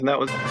And that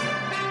was...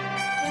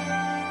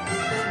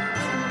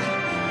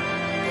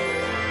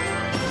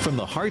 From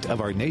the heart of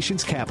our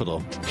nation's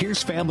capital,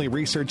 here's Family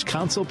Research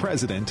Council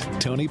President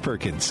Tony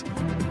Perkins.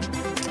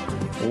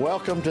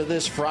 Welcome to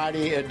this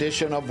Friday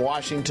edition of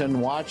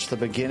Washington Watch, the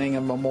beginning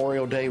of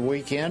Memorial Day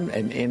weekend.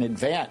 And in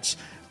advance,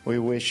 we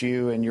wish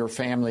you and your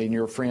family and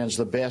your friends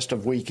the best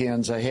of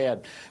weekends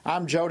ahead.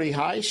 I'm Jody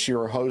Heiss,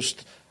 your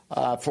host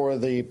for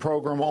the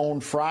program on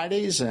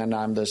Fridays, and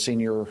I'm the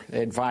senior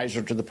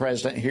advisor to the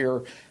president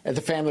here at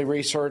the Family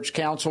Research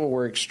Council.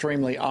 We're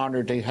extremely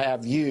honored to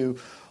have you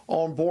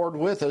on board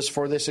with us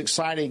for this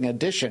exciting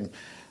edition.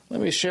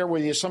 Let me share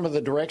with you some of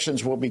the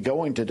directions we'll be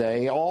going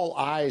today. All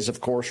eyes, of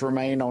course,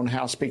 remain on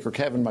House Speaker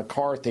Kevin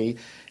McCarthy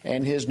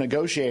and his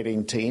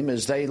negotiating team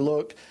as they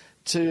look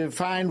to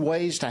find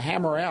ways to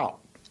hammer out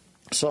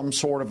some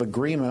sort of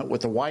agreement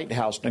with the White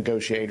House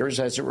negotiators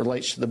as it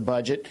relates to the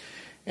budget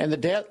and the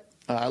debt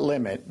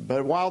limit.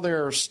 But while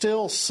there are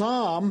still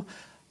some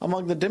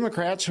among the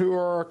Democrats who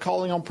are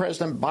calling on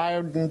President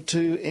Biden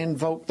to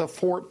invoke the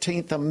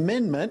 14th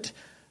Amendment,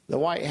 the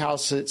White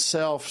House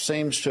itself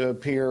seems to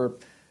appear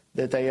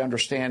that they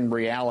understand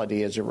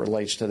reality as it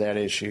relates to that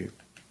issue.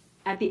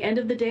 At the end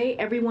of the day,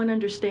 everyone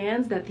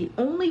understands that the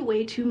only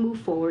way to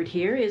move forward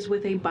here is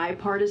with a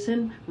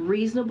bipartisan,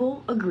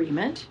 reasonable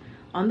agreement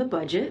on the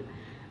budget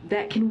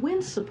that can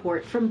win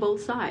support from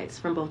both sides,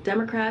 from both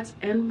Democrats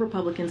and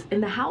Republicans in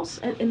the House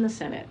and in the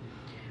Senate.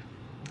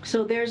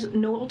 So there's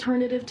no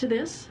alternative to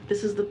this.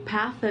 This is the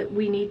path that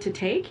we need to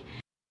take.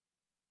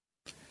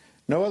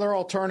 No other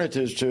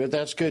alternatives to it.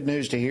 That's good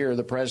news to hear.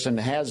 The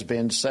president has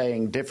been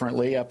saying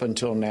differently up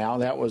until now.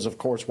 That was, of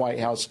course, White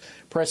House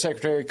Press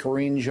Secretary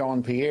Karine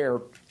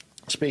Jean-Pierre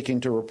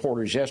speaking to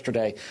reporters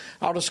yesterday.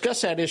 I'll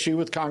discuss that issue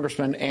with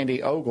Congressman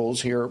Andy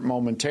Ogles here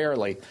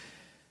momentarily.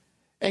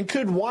 And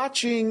could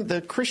watching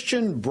the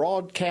Christian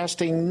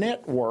Broadcasting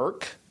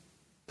Network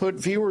put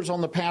viewers on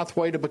the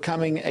pathway to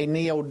becoming a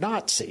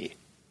neo-Nazi?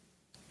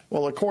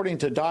 Well, according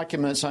to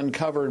documents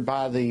uncovered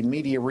by the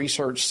Media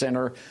Research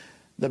Center,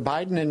 the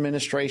Biden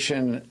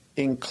administration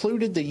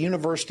included the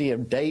University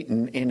of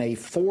Dayton in a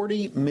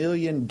 $40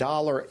 million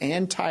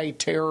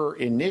anti-terror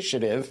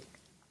initiative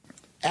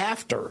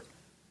after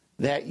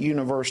that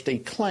university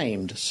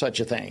claimed such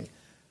a thing.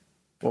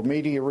 Well,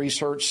 Media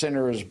Research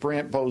Center's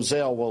Brent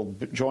Bozell will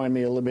join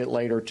me a little bit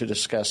later to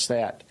discuss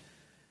that.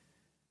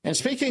 And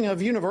speaking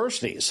of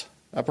universities,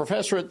 a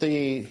professor at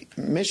the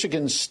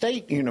Michigan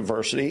State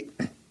University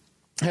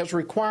has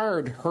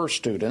required her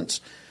students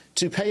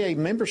to pay a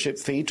membership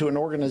fee to an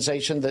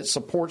organization that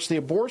supports the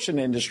abortion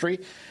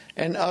industry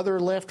and other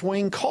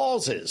left-wing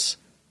causes.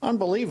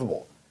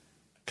 Unbelievable.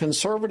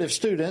 Conservative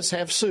students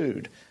have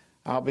sued.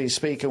 I'll be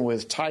speaking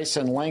with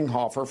Tyson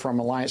Langhofer from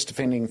Alliance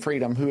Defending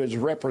Freedom, who is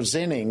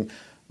representing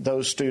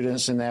those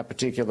students in that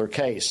particular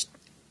case.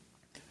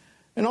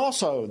 And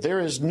also, there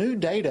is new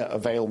data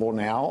available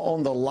now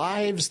on the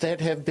lives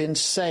that have been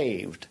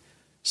saved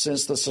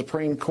since the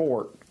Supreme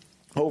Court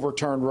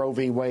overturned Roe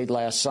v. Wade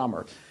last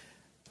summer.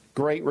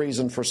 Great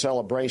reason for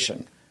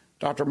celebration.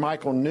 Dr.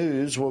 Michael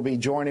News will be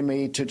joining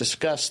me to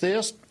discuss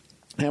this,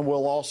 and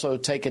we'll also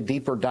take a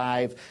deeper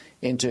dive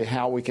into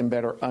how we can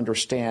better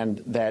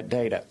understand that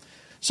data.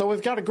 So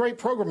we've got a great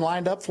program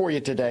lined up for you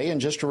today,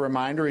 and just a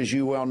reminder, as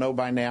you well know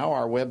by now,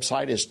 our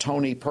website is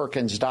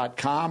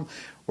tonyperkins.com,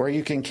 where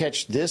you can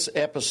catch this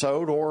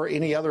episode or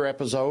any other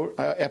episode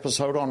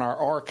on our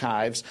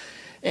archives.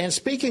 And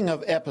speaking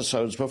of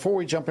episodes, before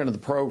we jump into the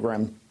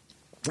program,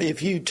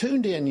 if you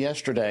tuned in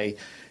yesterday,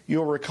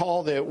 you'll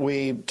recall that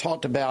we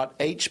talked about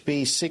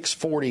HB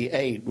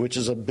 648, which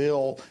is a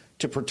bill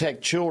to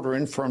protect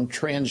children from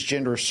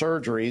transgender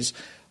surgeries,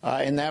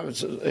 and that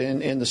was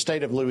in the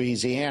state of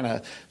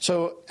Louisiana.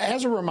 So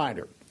as a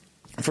reminder,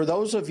 for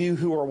those of you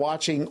who are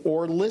watching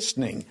or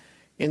listening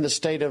in the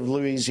state of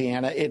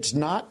Louisiana, it's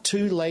not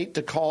too late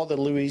to call the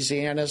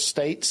Louisiana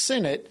State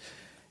Senate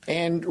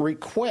and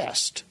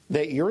request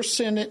that your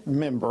Senate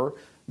member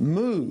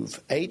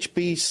move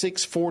HB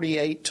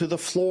 648 to the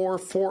floor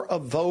for a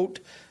vote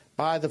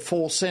by the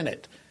full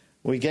Senate.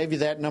 We gave you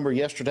that number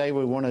yesterday.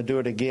 We want to do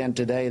it again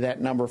today.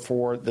 That number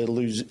for the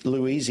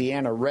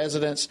Louisiana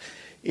residents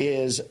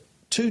is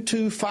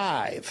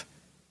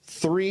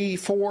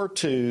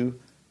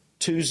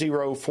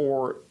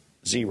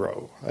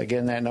 225-342-2040.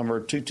 Again, that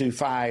number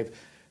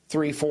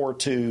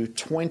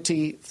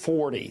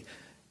 225-342-2040.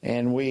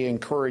 And we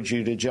encourage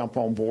you to jump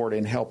on board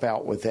and help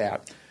out with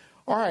that.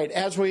 All right,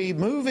 as we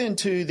move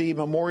into the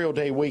Memorial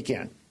Day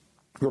weekend,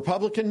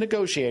 Republican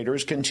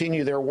negotiators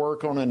continue their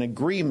work on an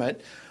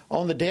agreement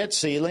on the debt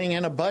ceiling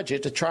and a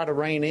budget to try to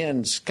rein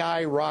in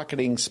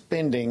skyrocketing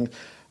spending,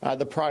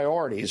 the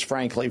priorities,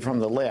 frankly, from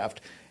the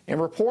left.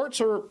 And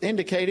reports are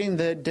indicating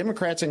that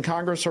Democrats in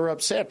Congress are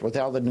upset with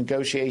how the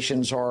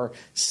negotiations are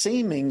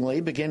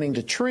seemingly beginning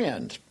to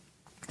trend.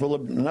 Well,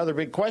 another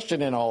big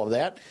question in all of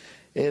that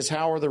is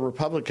how are the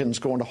Republicans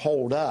going to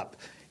hold up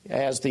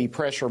as the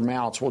pressure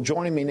mounts. Well,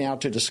 joining me now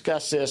to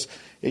discuss this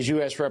is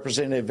U.S.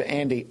 Representative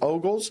Andy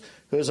Ogles,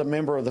 who is a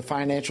member of the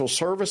Financial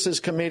Services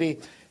Committee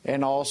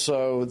and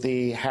also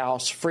the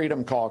House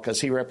Freedom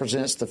Caucus. He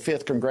represents the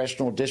 5th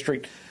Congressional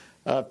District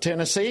of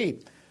Tennessee.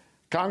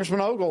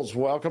 Congressman Ogles,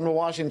 welcome to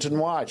Washington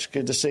Watch.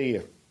 Good to see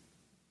you.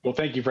 Well,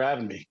 thank you for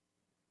having me.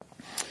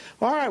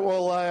 All right,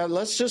 well,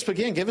 let's just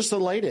begin. Give us the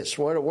latest.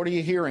 What are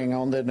you hearing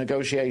on the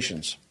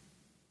negotiations?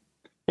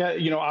 Yeah,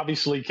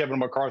 obviously Kevin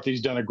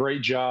McCarthy's done a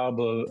great job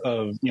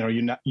of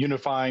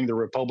unifying the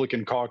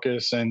Republican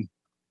caucus and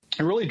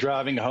really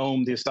driving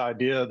home this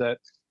idea that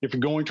if you're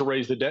going to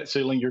raise the debt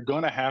ceiling, you're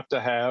going to have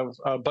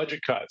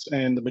budget cuts.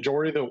 And the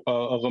majority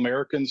of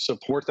Americans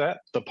support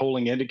that. The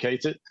polling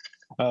indicates it.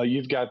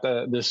 You've got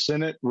the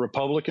Senate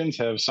Republicans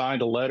have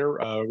signed a letter,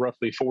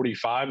 roughly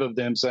 45 of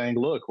them saying,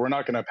 look, we're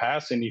not going to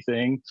pass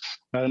anything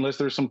unless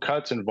there's some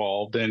cuts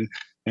involved. And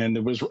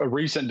there was a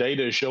recent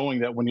data showing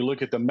that when you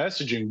look at the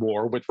messaging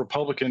war with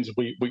Republicans,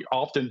 we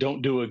often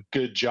don't do a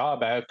good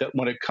job at that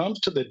when it comes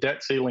to the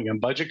debt ceiling and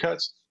budget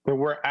cuts, where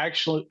we're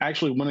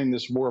actually winning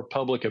this war of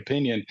public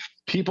opinion.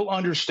 People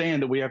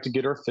understand that we have to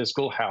get our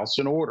fiscal house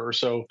in order.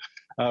 So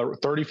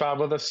 35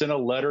 of us sent a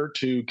letter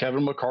to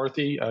Kevin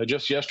McCarthy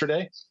just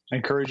yesterday,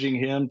 encouraging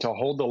him to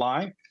hold the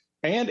line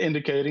and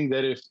indicating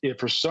that if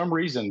for some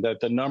reason that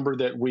the number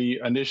that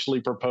we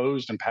initially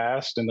proposed and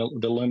passed and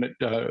the limit,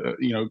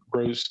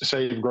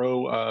 Save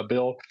Grow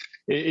bill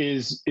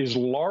is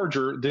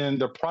larger, then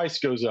the price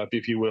goes up,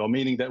 if you will,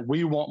 meaning that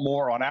we want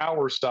more on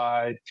our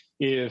side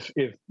if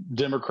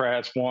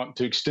Democrats want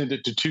to extend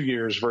it to 2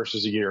 years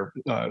versus a year,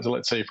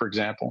 let's say, for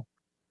example.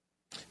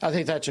 I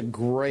think that's a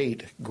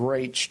great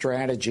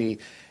strategy.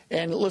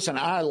 And listen,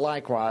 I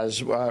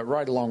likewise,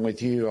 right along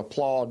with you,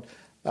 applaud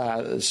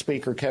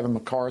Speaker Kevin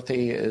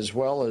McCarthy as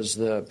well as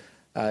the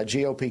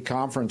GOP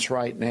conference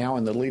right now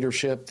and the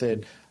leadership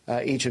that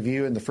each of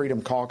you and the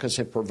Freedom Caucus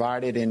have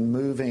provided in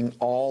moving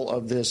all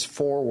of this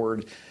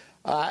forward.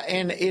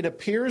 And it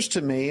appears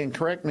to me, and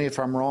correct me if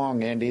I'm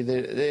wrong, Andy,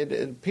 that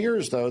it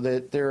appears, though,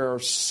 that there are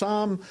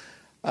some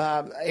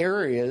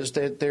areas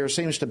that there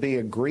seems to be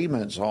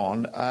agreements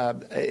on.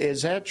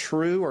 Is that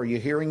true? Are you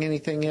hearing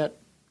anything yet?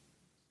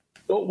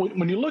 Well,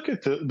 when you look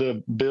at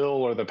the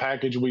bill or the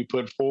package we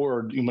put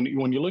forward,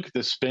 when you look at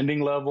the spending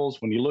levels,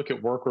 when you look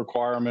at work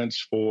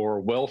requirements for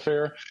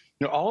welfare,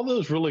 all of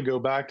those really go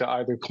back to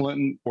either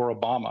Clinton or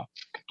Obama.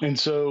 And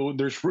so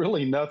there's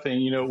really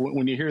nothing,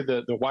 when you hear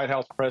the White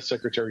House press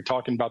secretary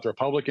talking about the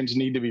Republicans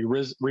need to be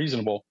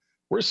reasonable,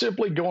 we're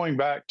simply going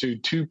back to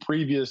 2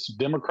 previous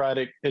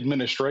Democratic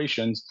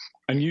administrations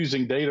and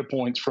using data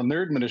points from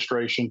their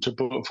administration to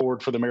put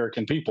forward for the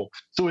American people.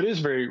 So it is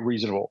very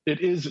reasonable.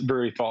 It is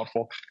very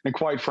thoughtful. And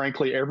quite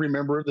frankly, every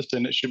member of the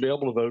Senate should be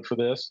able to vote for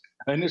this.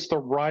 And it's the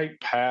right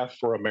path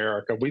for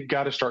America. We've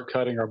got to start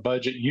cutting our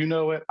budget. You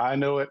know it. I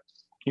know it.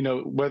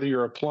 Whether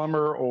you're a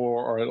plumber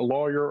or a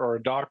lawyer or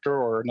a doctor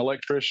or an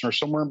electrician or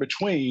somewhere in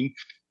between,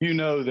 you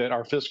know that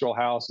our fiscal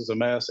house is a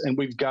mess and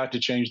we've got to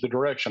change the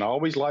direction. I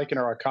always liken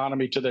our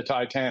economy to the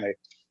Titanic.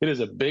 It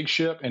is a big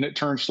ship and it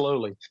turns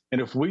slowly. And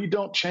if we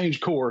don't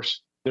change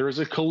course, there is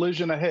a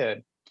collision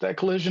ahead. That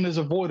collision is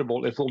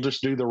avoidable if we'll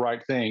just do the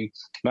right thing.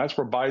 And that's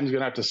where Biden's going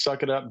to have to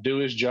suck it up, do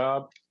his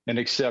job, and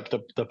accept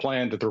the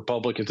plan that the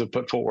Republicans have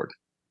put forward.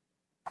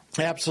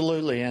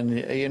 Absolutely. And,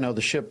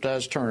 the ship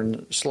does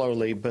turn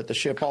slowly, but the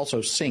ship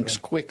also sinks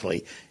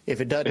quickly if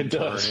it doesn't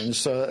turn. And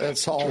so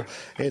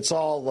it's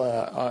all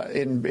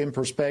in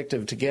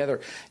perspective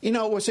together.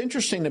 What's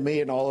interesting to me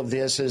in all of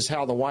this is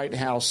how the White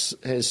House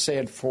has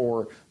said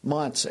for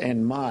months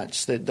and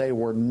months that they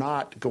were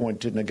not going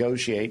to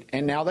negotiate.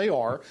 And now they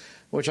are,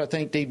 which I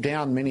think deep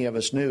down many of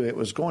us knew it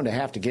was going to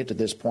have to get to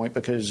this point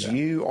because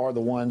you are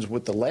the ones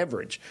with the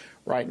leverage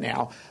right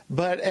now.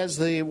 But as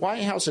the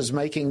White House is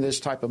making this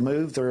type of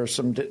move, there are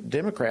some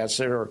Democrats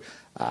that are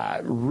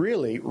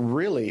really,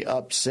 really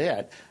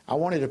upset. I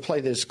wanted to play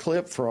this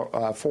clip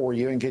for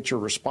you and get your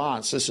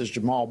response. This is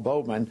Jamal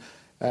Bowman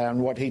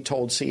and what he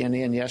told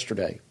CNN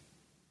yesterday.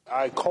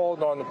 I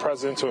called on the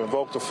president to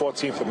invoke the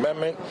 14th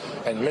Amendment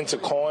and mint a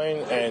coin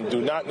and do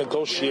not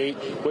negotiate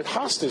with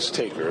hostage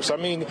takers. I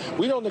mean,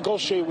 we don't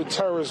negotiate with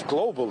terrorists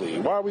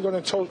globally. Why are we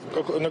going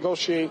to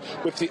negotiate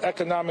with the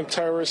economic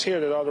terrorists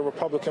here that are the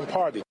Republican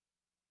Party?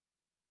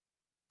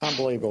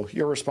 Unbelievable.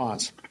 Your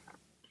response.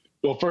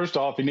 Well, first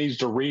off, he needs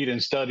to read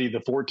and study the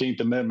 14th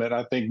Amendment.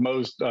 I think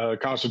most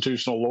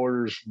constitutional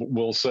lawyers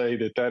will say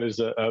that is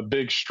a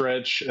big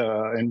stretch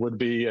and would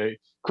be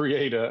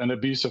create an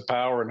abuse of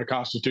power and a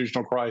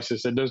constitutional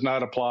crisis. It does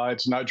not apply.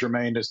 It's not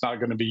germane. It's not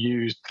going to be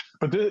used.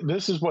 But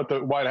this is what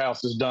the White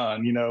House has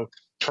done,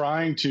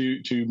 trying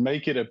to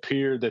make it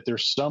appear that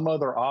there's some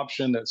other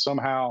option, that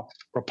somehow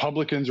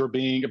Republicans are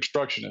being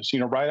obstructionists.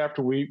 Right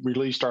after we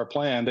released our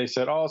plan, they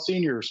said,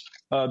 seniors,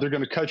 they're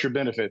going to cut your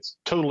benefits.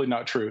 Totally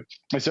not true.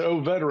 They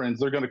said, veterans,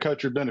 they're going to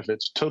cut your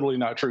benefits. Totally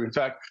not true. In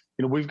fact,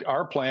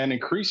 our plan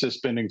increases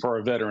spending for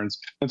our veterans.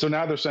 And so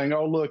now they're saying,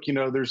 oh, look,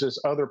 there's this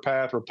other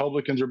path.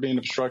 Republicans are being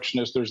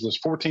obstructionists. There's this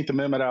 14th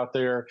Amendment out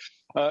there.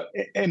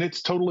 And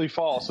it's totally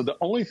false. So the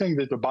only thing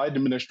that the Biden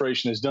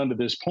administration has done to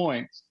this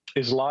point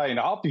is lie and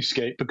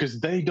obfuscate, because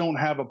they don't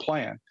have a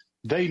plan.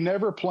 They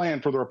never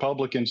planned for the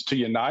Republicans to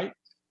unite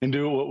and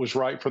do what was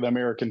right for the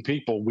American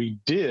people. We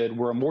did.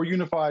 We're a more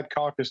unified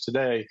caucus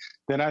today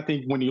than I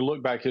think when you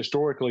look back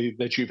historically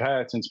that you've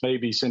had since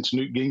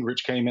Newt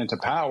Gingrich came into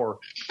power.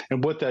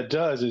 And what that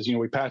does is,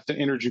 we passed an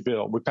energy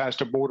bill. We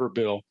passed a border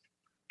bill.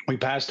 We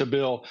passed a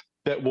bill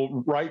that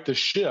will right the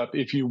ship,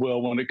 if you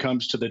will, when it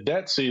comes to the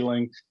debt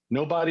ceiling.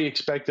 Nobody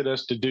expected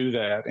us to do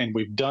that, and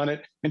we've done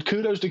it. And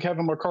kudos to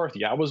Kevin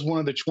McCarthy. I was one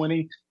of the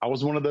 20. I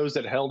was one of those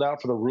that held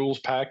out for the rules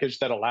package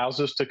that allows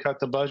us to cut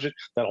the budget,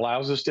 that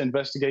allows us to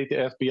investigate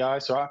the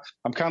FBI. So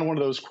I'm kind of one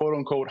of those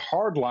quote-unquote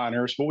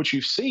hardliners. But what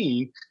you've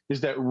seen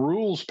is that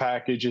rules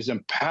package has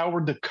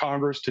empowered the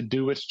Congress to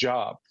do its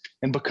job.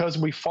 And because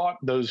we fought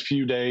those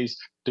few days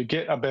to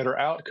get a better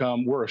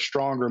outcome, we're a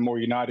stronger, more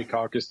united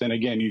caucus than,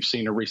 again, you've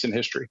seen in recent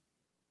history.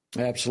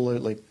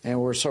 Absolutely.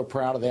 And we're so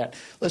proud of that.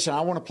 Listen,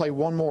 I want to play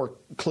one more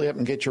clip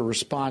and get your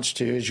response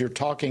to, as you're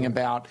talking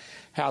about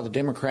how the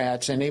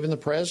Democrats and even the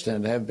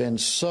president have been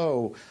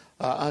so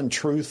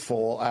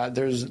untruthful.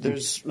 There's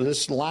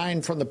this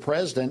line from the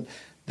president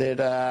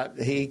that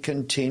he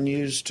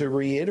continues to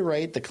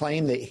reiterate the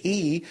claim that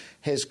he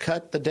has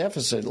cut the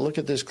deficit. Look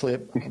at this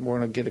clip. We're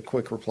going to get a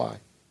quick reply.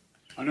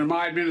 Under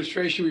my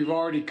administration, we've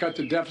already cut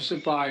the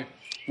deficit by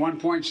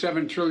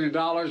 $1.7 trillion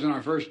in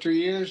our first 2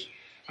 years.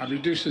 I've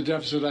reduced the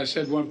deficit, I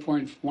said,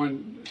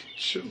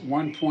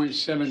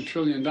 $1.7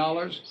 trillion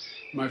in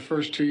my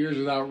first 2 years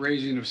without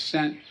raising a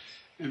cent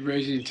and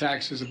raising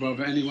taxes above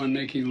anyone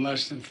making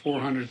less than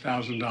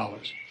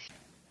 $400,000.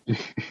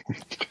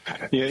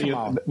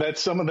 Yeah,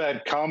 that's some of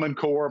that Common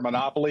Core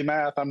monopoly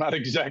math. I'm not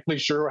exactly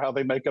sure how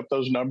they make up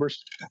those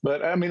numbers.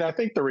 But, I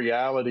think the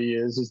reality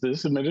is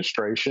this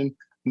administration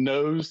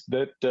knows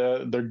that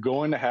they're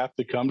going to have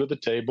to come to the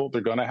table.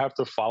 They're going to have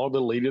to follow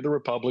the lead of the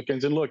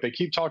Republicans. And look, they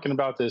keep talking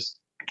about this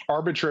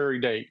arbitrary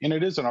date, and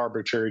it is an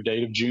arbitrary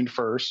date of June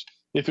 1st.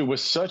 If it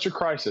was such a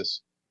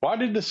crisis, why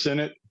did the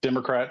Senate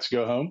Democrats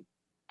go home?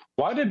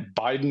 Why did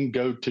Biden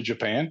go to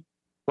Japan?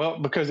 Well,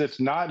 because it's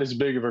not as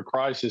big of a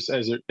crisis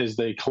as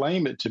they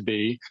claim it to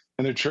be,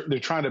 and they're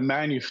trying to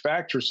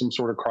manufacture some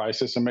sort of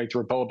crisis and make the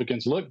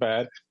Republicans look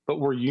bad. But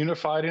we're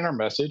unified in our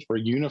message. We're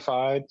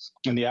unified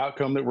in the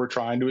outcome that we're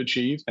trying to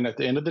achieve. And at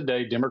the end of the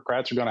day,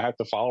 Democrats are going to have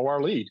to follow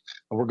our lead,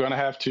 and we're going to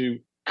have to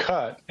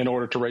cut in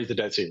order to raise the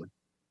debt ceiling.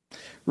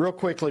 Real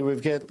quickly,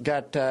 we've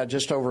got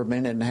just over a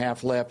minute and a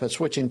half left, but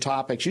switching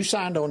topics. You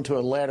signed on to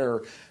a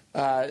letter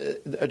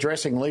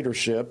addressing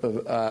leadership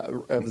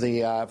of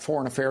the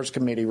Foreign Affairs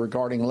Committee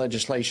regarding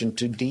legislation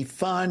to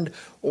defund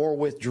or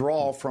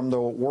withdraw from the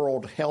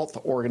World Health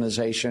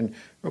Organization.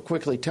 Real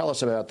quickly, tell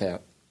us about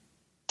that.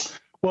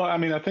 Well,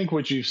 I think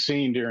what you've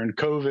seen during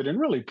COVID and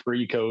really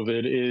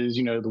pre-COVID is,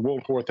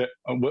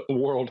 the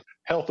World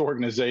Health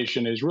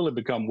Organization has really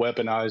become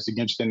weaponized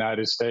against the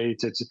United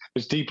States.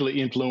 It's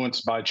deeply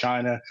influenced by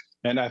China.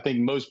 And I think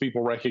most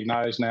people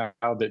recognize now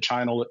that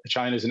China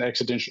is an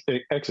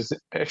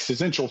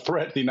existential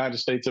threat to the United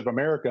States of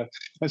America.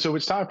 And so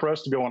it's time for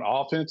us to go on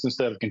offense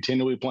instead of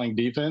continually playing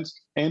defense,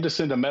 and to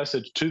send a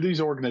message to these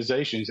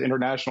organizations,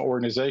 international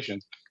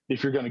organizations.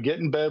 If you're going to get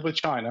in bed with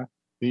China,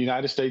 the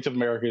United States of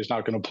America is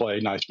not going to play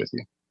nice with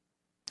you.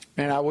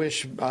 And I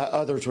wish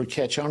others would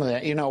catch on to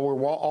that.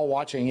 We're all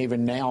watching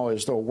even now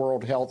as the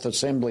World Health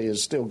Assembly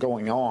is still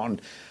going on.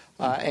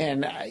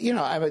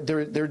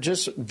 They're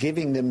just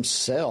giving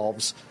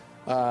themselves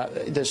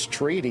this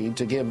treaty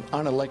to give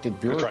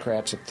unelected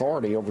bureaucrats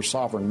authority over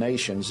sovereign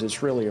nations.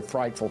 It's really a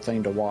frightful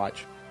thing to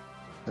watch.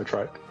 That's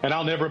right. And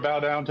I'll never bow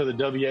down to the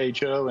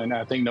WHO, and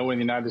I think no one in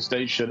the United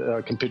States should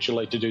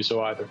capitulate to do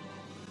so either.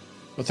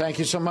 Well, thank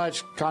you so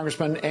much,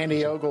 Congressman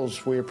Andy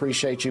Ogles. We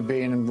appreciate you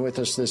being with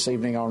us this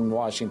evening on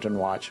Washington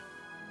Watch.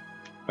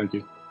 Thank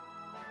you.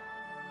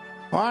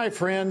 All right,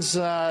 friends,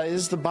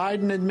 is the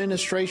Biden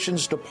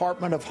administration's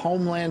Department of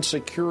Homeland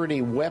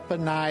Security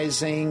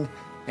weaponizing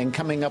and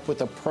coming up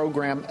with a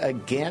program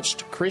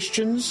against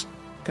Christians,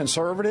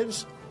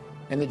 conservatives,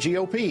 and the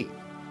GOP?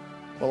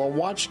 Well,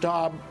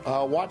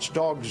 a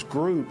watchdogs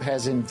group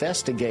has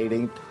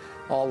investigated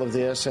all of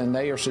this, and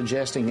they are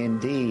suggesting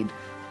indeed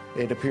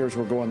it appears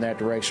we're going that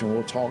direction.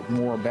 We'll talk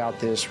more about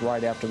this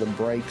right after the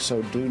break,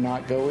 so do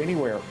not go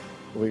anywhere.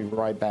 We'll be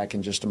right back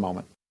in just a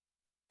moment.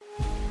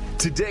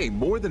 Today,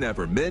 more than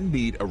ever, men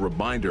need a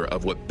reminder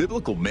of what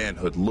biblical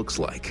manhood looks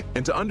like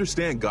and to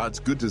understand God's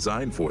good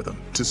design for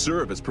them, to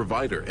serve as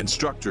provider,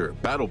 instructor,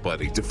 battle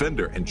buddy,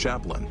 defender, and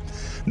chaplain.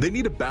 They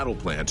need a battle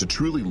plan to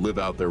truly live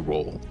out their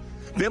role.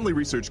 Family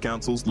Research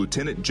Council's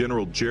Lieutenant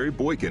General Jerry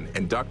Boykin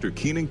and Dr.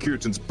 Keenan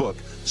Kierton's book,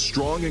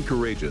 Strong and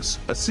Courageous,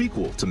 a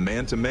sequel to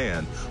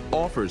Man,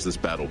 offers this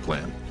battle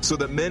plan so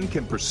that men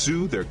can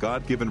pursue their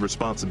God-given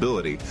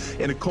responsibility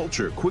in a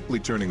culture quickly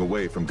turning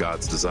away from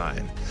God's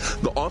design.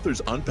 The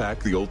authors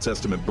unpack the Old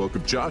Testament book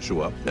of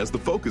Joshua as the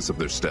focus of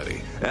their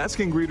study,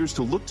 asking readers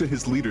to look to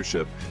his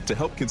leadership to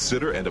help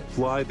consider and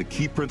apply the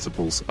key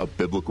principles of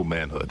biblical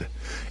manhood.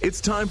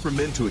 It's time for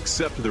men to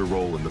accept their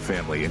role in the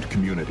family and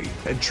community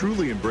and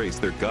truly embrace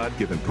their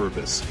God-given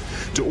purpose.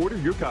 To order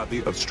your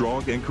copy of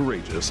Strong and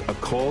Courageous, A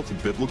Call to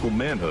Biblical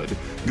Manhood,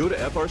 go to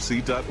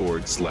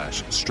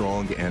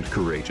frc.org/strong and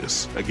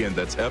courageous. Again,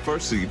 that's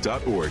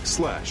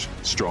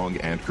frc.org/strong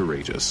and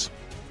courageous.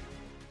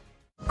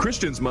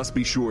 Christians must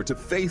be sure to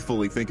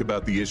faithfully think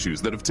about the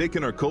issues that have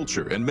taken our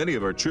culture and many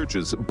of our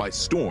churches by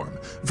storm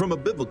from a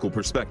biblical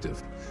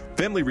perspective.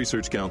 Family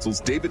Research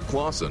Council's David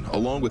Clausen,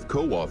 along with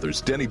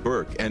co-authors Denny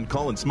Burke and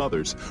Colin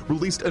Smothers,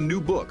 released a new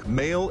book,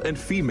 Male and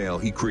Female,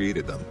 He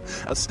Created Them,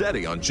 a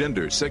study on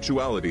gender,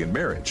 sexuality, and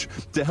marriage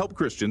to help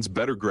Christians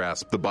better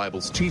grasp the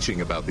Bible's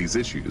teaching about these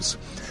issues.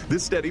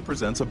 This study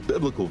presents a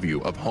biblical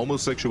view of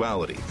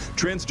homosexuality,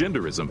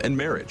 transgenderism, and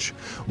marriage.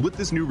 With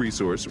this new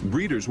resource,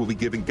 readers will be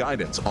given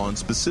guidance on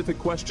specific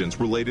questions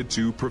related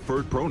to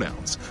preferred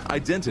pronouns,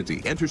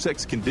 identity,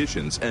 intersex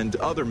conditions, and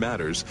other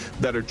matters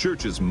that our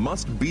churches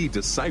must be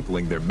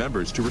discipling their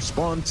members to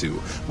respond to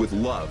with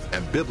love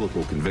and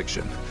biblical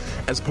conviction.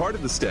 As part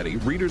of the study,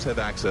 readers have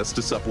access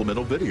to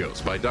supplemental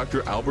videos by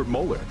Dr. Albert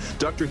Mohler,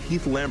 Dr.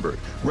 Heath Lambert,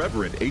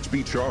 Reverend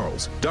H.B.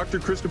 Charles, Dr.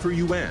 Christopher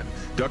Yuan,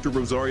 Dr.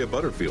 Rosaria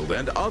Butterfield,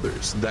 and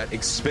others that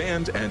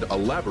expand and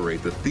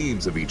elaborate the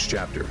themes of each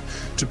chapter.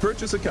 To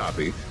purchase a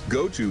copy,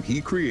 go to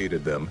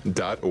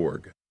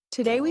hecreatedthem.org.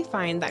 Today we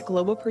find that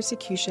global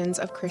persecutions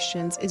of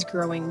Christians is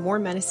growing more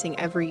menacing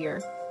every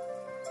year.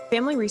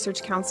 Family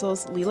Research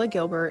Council's Leila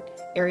Gilbert,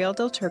 Ariel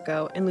Del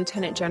Turco, and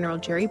Lieutenant General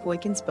Jerry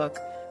Boykin's book,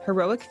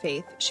 Heroic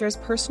Faith, shares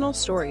personal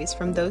stories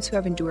from those who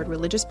have endured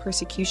religious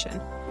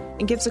persecution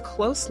and gives a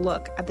close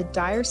look at the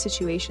dire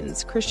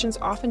situations Christians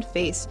often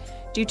face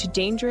due to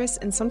dangerous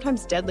and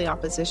sometimes deadly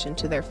opposition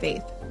to their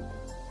faith.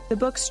 The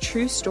book's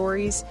true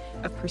stories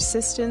of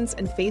persistence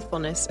and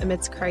faithfulness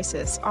amidst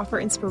crisis offer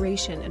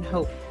inspiration and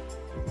hope.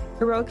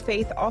 Heroic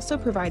Faith also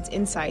provides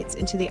insights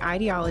into the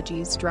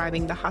ideologies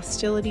driving the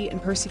hostility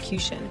and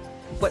persecution,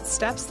 what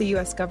steps the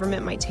U.S.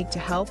 government might take to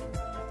help,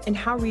 and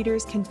how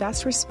readers can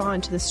best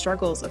respond to the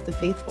struggles of the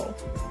faithful.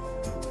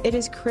 It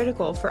is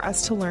critical for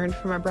us to learn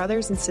from our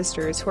brothers and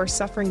sisters who are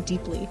suffering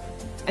deeply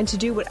and to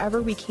do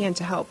whatever we can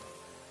to help.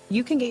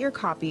 You can get your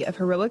copy of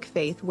Heroic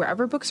Faith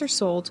wherever books are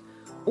sold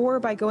or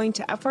by going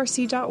to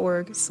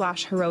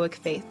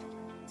frc.org/heroicfaith.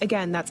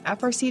 Again, that's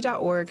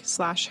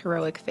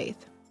frc.org/heroicfaith.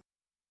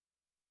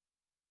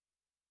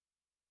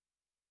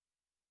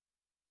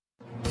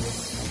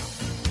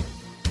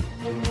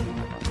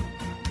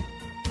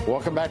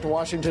 Welcome back to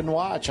Washington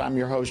Watch. I'm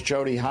your host,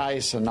 Jody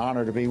Heiss, an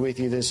honor to be with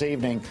you this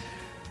evening.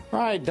 All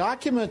right,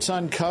 documents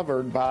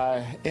uncovered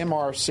by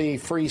MRC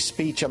Free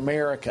Speech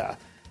America,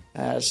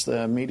 that's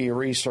the Media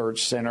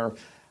Research Center.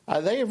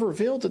 They have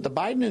revealed that the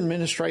Biden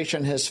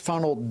administration has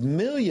funneled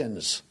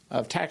millions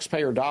of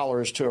taxpayer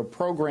dollars to a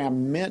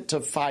program meant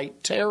to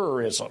fight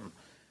terrorism.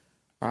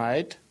 All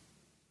right?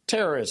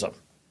 Terrorism.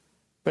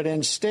 But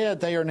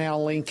instead, they are now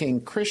linking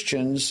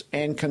Christians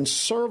and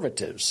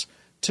conservatives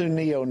to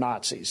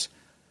neo-Nazis.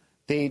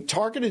 The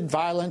Targeted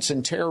Violence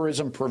and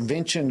Terrorism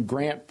Prevention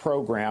Grant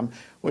Program,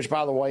 which,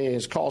 by the way,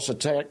 has cost the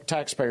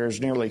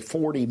taxpayers nearly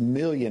 $40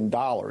 million,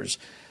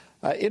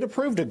 it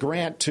approved a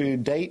grant to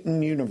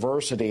Dayton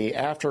University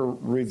after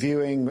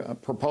reviewing a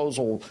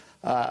proposal,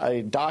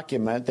 a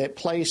document that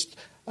placed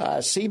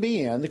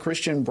CBN, the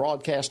Christian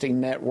Broadcasting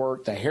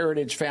Network, the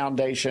Heritage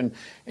Foundation,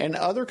 and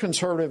other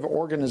conservative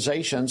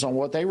organizations on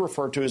what they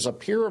refer to as a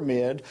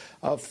pyramid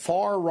of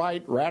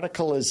far-right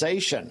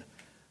radicalization.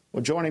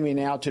 Well, joining me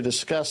now to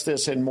discuss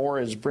this and more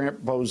is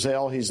Brent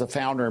Bozell. He's the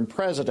founder and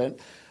president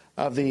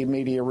of the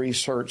Media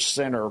Research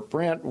Center.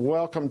 Brent,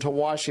 welcome to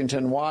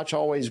Washington Watch.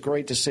 Always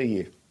great to see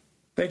you.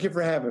 Thank you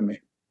for having me.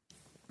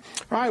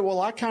 All right.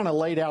 Well, I kind of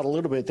laid out a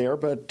little bit there,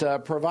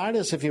 but provide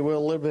us, if you will,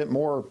 a little bit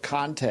more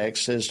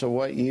context as to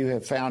what you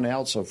have found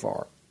out so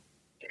far.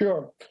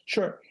 Sure.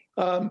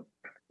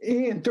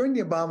 Ian, during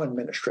the Obama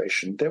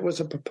administration, there was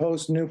a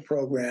proposed new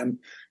program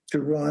to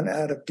run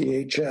out of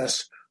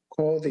DHS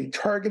called the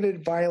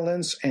Targeted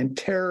Violence and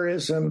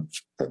Terrorism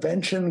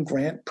Prevention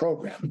Grant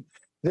Program.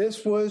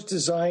 This was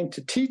designed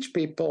to teach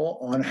people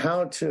on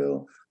how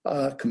to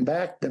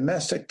combat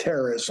domestic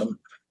terrorism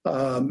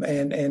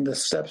and the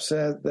steps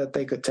that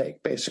they could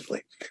take,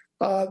 basically.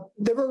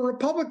 There were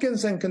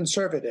Republicans and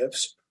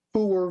conservatives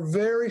who were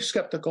very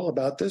skeptical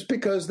about this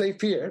because they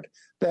feared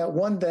that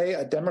one day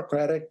a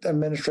Democratic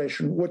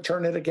administration would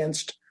turn it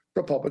against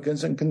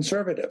Republicans and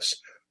conservatives.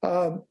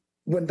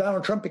 When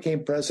Donald Trump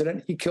became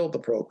president, he killed the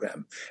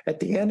program. At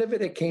the end of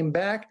it, it came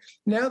back.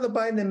 Now the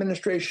Biden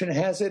administration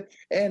has it,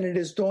 and it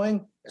is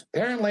doing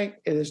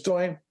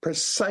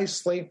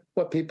precisely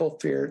what people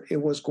feared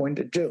it was going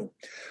to do.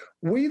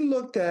 we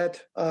looked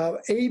at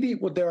 80.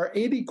 Well, there are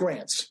 80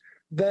 grants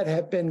that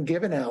have been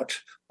given out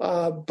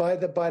by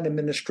the Biden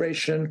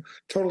administration,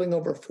 totaling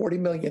over $40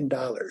 million.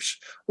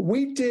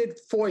 We did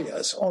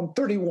FOIAs on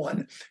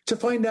 31 to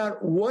find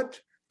out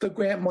what the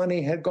grant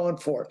money had gone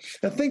for.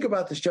 Now, think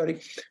about this,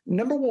 Jody.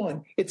 Number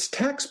one, it's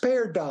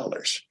taxpayer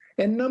dollars.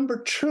 And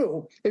number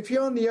two, if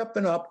you're on the up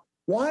and up,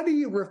 why do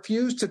you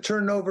refuse to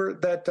turn over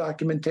that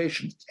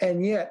documentation?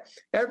 And yet,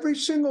 every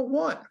single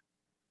one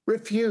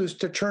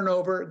refused to turn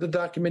over the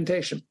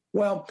documentation.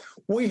 Well,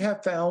 we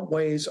have found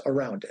ways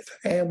around it.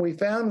 And we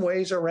found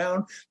ways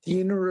around the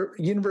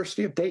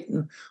University of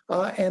Dayton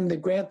and the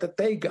grant that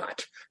they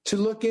got to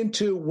look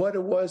into what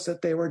it was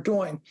that they were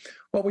doing.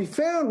 What we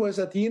found was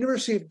that the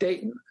University of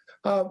Dayton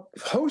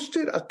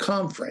hosted a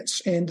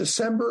conference in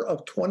December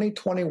of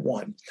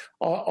 2021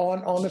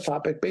 on the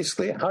topic,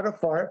 basically how to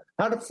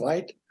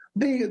fight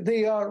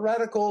the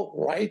radical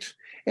right.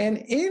 And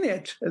in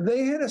it,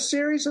 they had a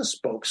series of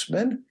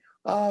spokesmen.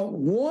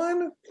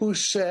 One who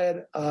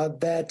said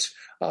that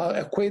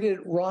equated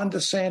Ron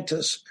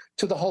DeSantis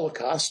to the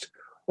Holocaust,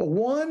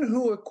 one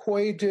who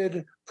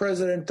equated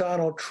President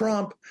Donald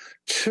Trump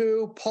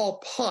to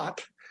Pol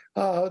Pot,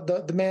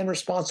 the man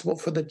responsible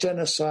for the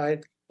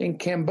genocide in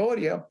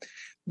Cambodia.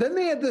 Then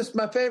they had this,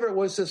 my favorite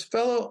was this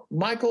fellow,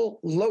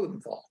 Michael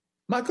Lowenthal.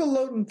 Michael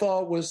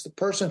Lowenthal was the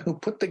person who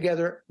put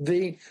together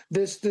this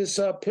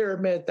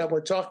pyramid that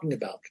we're talking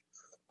about.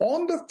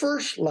 On the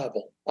first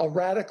level of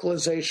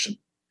radicalization,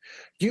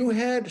 you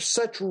had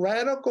such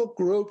radical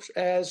groups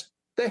as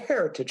the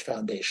Heritage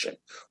Foundation,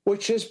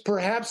 which is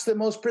perhaps the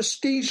most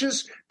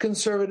prestigious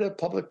conservative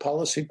public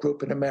policy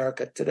group in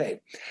America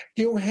today.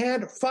 You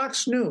had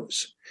Fox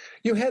News.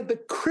 You had the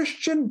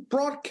Christian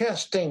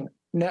Broadcasting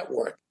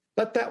Network.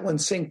 Let that one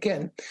sink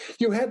in.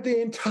 You had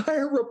the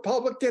entire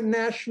Republican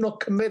National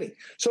Committee.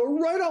 So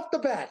right off the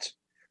bat,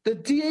 the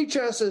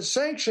DHS is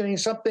sanctioning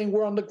something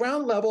where on the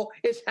ground level,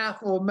 it's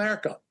half of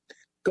America.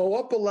 Go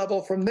up a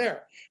level from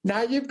there.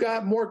 Now you've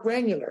got more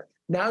granular.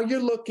 Now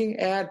you're looking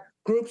at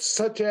groups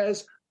such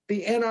as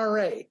the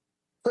NRA,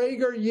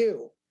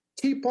 PragerU,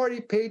 Tea Party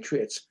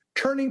Patriots,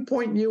 Turning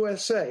Point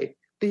USA,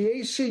 the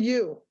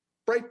ACU,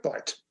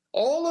 Breitbart.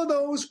 All of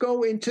those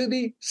go into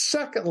the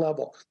second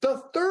level.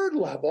 The third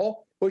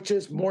level, which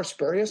is more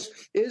spurious,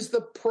 is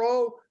the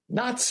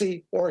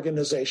pro-Nazi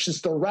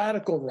organizations, the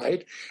radical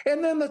right.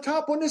 And then the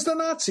top one is the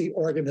Nazi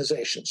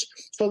organizations.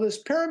 So this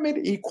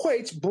pyramid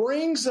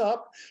brings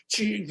up,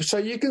 so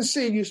you can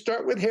see you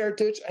start with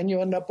Heritage and you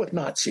end up with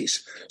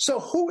Nazis. So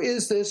who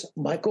is this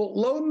Michael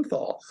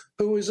Lowenthal,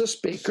 who is a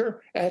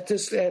speaker at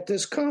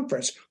this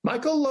conference?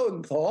 Michael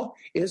Lowenthal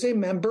is a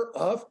member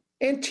of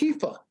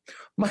Antifa.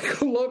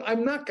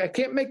 I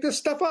can't make this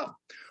stuff up.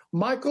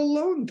 Michael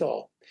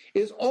Lowenthal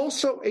is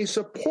also a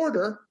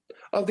supporter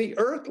of the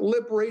Earth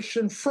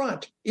Liberation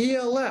Front,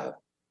 ELF,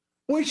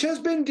 which has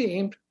been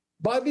deemed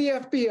by the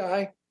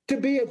FBI to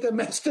be a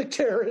domestic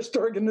terrorist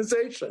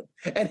organization.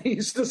 And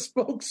he's the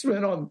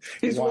spokesman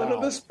he's one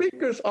of the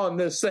speakers on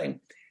this thing.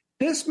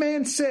 This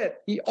man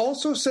he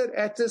also said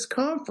at this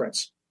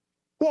conference,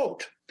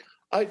 quote,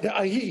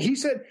 he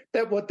said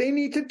that what they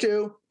need to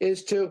do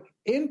is to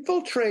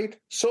infiltrate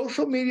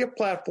social media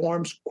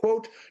platforms,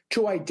 quote,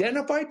 to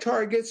identify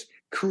targets,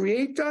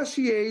 create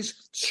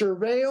dossiers,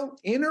 surveil,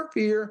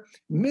 interfere,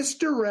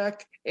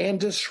 misdirect, and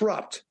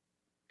disrupt.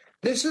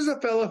 This is a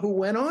fellow who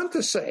went on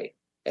to say,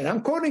 and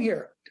I'm quoting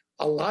here,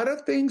 a lot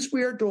of things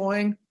we are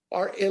doing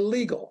are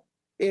illegal.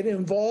 It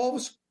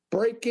involves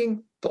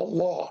breaking the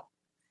law.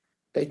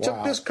 They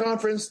took this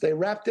conference, they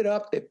wrapped it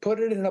up, they put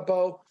it in a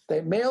bow,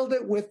 they mailed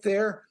it with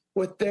their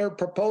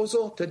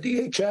proposal to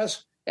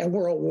DHS, and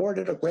were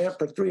awarded a grant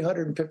for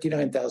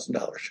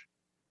 $359,000.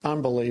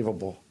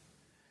 Unbelievable.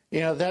 You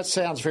know, that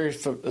sounds very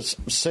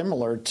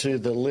similar to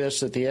the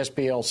list that the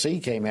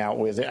SPLC came out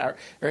with, or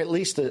at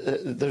least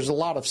there's a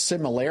lot of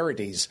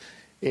similarities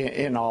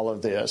in all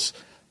of this.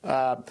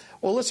 Well,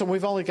 listen,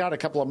 we've only got a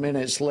couple of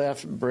minutes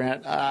left,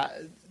 Brent.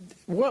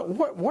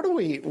 What do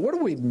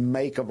we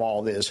make of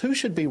all this? Who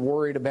should be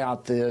worried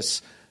about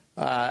this?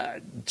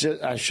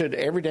 Should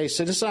everyday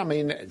citizens? I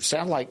mean, it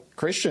sounds like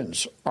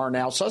Christians are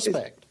now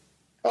suspect.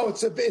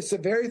 It's the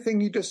very thing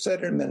you just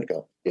said a minute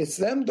ago. It's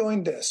them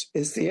doing this.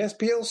 It's the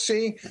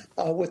SPLC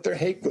with their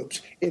hate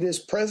groups. It is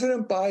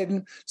President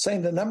Biden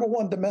saying the number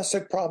one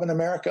domestic problem in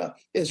America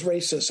is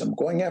racism,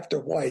 going after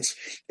whites.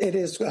 It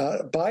is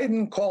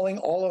Biden calling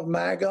all of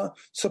MAGA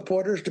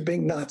supporters to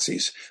being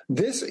Nazis.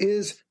 This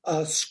is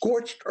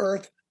scorched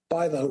earth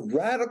by the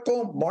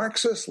radical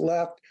Marxist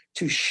left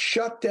to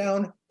shut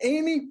down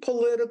any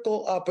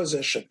political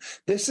opposition.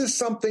 This is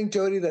something,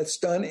 Jody, that's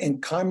done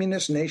in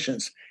communist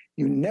nations.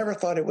 You never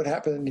thought it would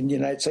happen in the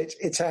United States.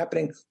 It's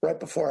happening right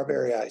before our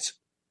very eyes.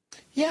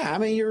 Yeah, I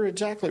mean, you're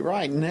exactly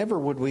right. Never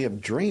would we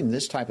have dreamed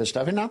this type of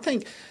stuff. And I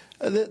think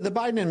the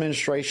Biden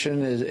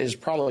administration is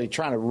probably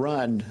trying to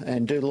run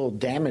and do a little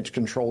damage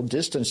control,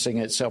 distancing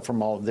itself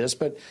from all of this.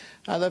 But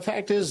the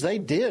fact is they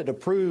did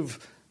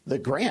approve the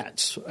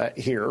grants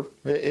here.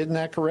 Isn't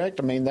that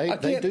correct? I mean,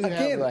 they do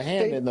have a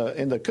hand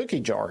in the cookie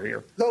jar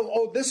here.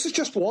 This is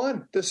just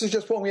one. This is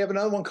just one. We have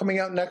another one coming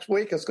out next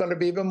week. It's going to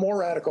be even more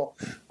radical.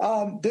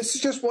 This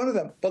is just one of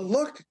them. But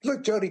look,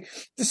 Jody,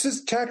 this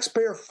is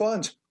taxpayer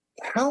funds.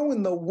 How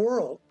in the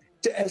world,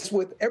 as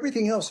with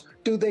everything else,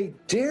 do they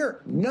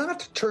dare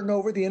not turn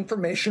over the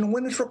information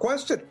when it's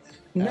requested?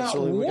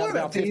 Absolutely. Not one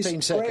of these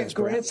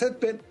grants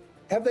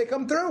have they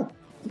come through.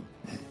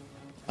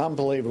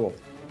 Unbelievable.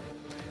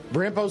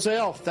 Brent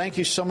Bozell, thank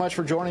you so much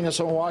for joining us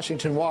on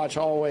Washington Watch.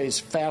 Always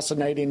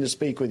fascinating to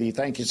speak with you.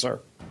 Thank you, sir.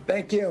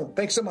 Thank you.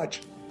 Thanks so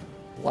much.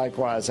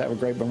 Likewise. Have a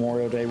great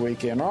Memorial Day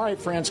weekend. All right,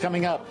 friends,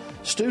 coming up,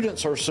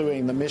 students are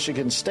suing the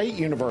Michigan State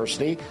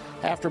University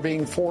after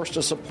being forced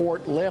to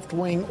support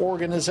left-wing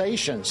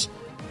organizations.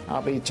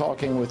 I'll be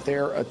talking with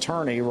their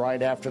attorney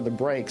right after the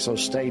break, so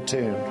stay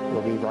tuned.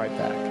 We'll be right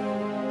back.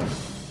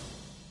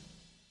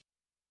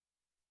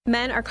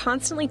 Men are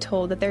constantly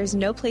told that there is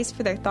no place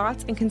for their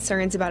thoughts and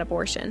concerns about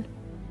abortion.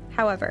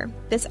 However,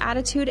 this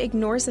attitude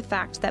ignores the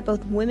fact that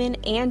both women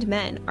and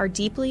men are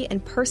deeply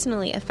and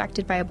personally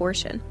affected by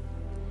abortion.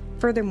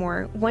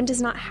 Furthermore, one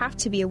does not have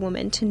to be a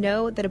woman to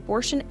know that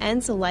abortion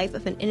ends the life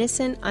of an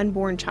innocent,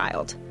 unborn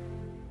child.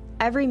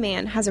 Every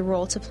man has a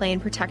role to play in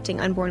protecting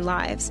unborn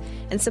lives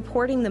and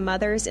supporting the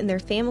mothers in their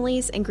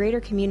families and greater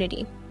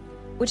community,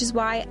 which is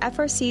why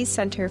FRC's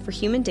Center for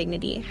Human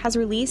Dignity has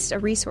released a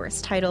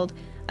resource titled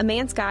A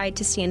Man's Guide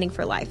to Standing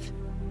for Life.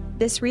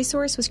 This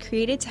resource was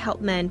created to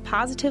help men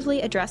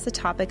positively address the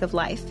topic of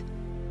life.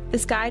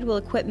 This guide will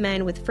equip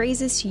men with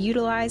phrases to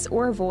utilize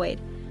or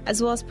avoid,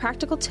 as well as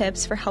practical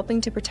tips for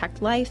helping to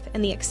protect life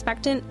and the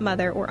expectant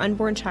mother or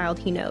unborn child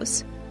he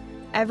knows.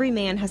 Every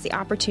man has the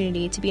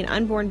opportunity to be an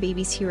unborn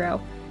baby's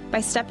hero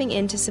by stepping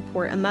in to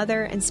support a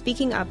mother and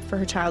speaking up for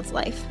her child's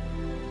life.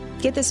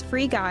 Get this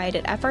free guide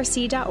at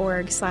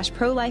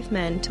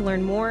frc.org/prolifemen to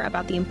learn more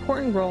about the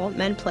important role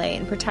men play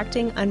in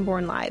protecting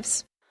unborn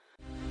lives.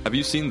 Have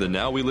you seen the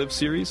Now We Live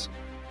series?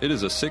 It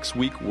is a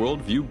 6-week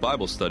worldview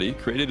Bible study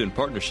created in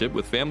partnership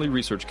with Family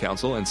Research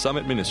Council and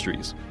Summit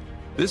Ministries.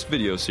 This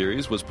video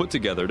series was put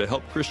together to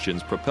help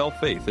Christians propel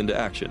faith into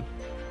action.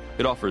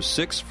 It offers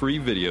 6 free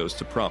videos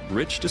to prompt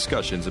rich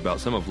discussions about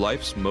some of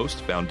life's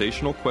most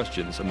foundational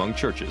questions among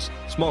churches,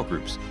 small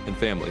groups, and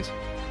families.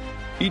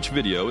 Each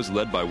video is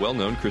led by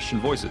well-known Christian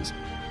voices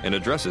and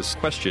addresses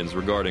questions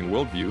regarding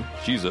worldview,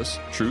 Jesus,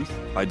 truth,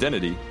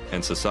 identity,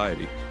 and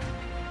society.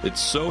 It's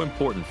so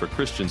important for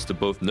Christians to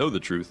both know the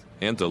truth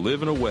and to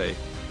live in a way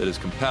that is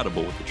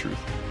compatible with the truth.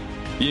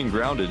 Being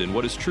grounded in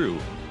what is true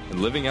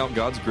and living out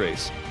God's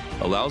grace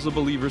allows a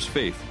believer's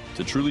faith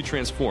to truly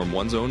transform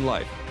one's own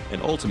life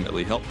and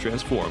ultimately help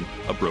transform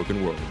a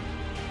broken world.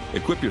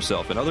 Equip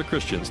yourself and other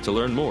Christians to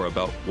learn more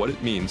about what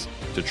it means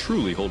to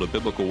truly hold a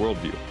biblical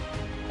worldview.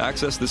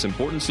 Access this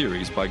important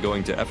series by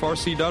going to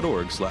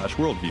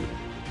frc.org/worldview.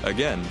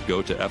 Again,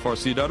 go to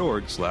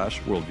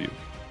frc.org/worldview.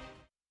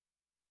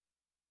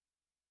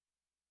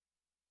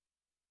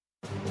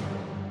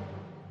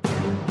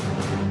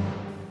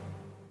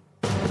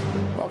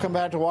 Welcome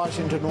back to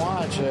Washington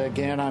Watch.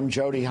 Again, I'm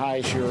Jody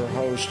Heiss, your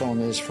host on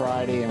this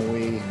Friday, and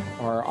we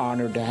are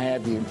honored to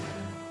have you.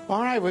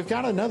 All right, we've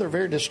got another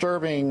very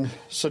disturbing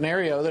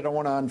scenario that I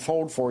want to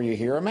unfold for you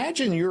here.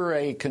 Imagine you're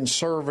a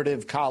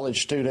conservative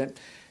college student.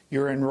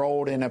 You're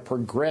enrolled in a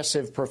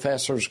progressive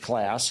professor's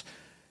class.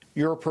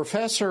 Your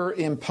professor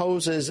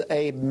imposes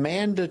a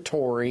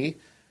mandatory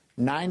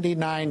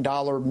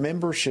 $99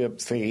 membership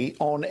fee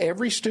on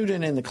every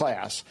student in the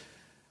class,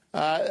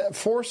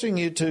 forcing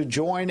you to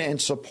join and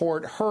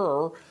support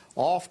her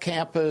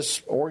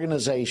off-campus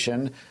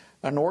organization,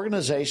 an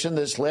organization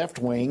that's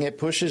left-wing. It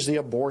pushes the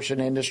abortion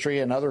industry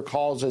and other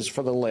causes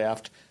for the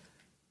left.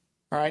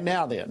 All right,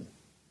 now then,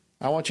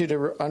 I want you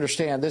to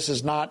understand this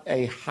is not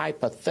a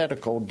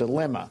hypothetical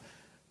dilemma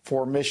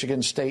for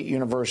Michigan State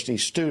University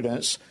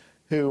students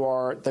who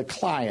are the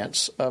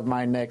clients of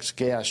my next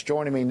guest.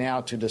 Joining me now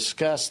to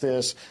discuss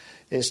this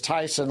is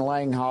Tyson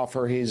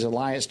Langhofer. He's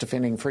Alliance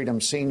Defending Freedom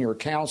Senior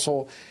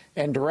Counsel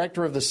and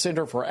Director of the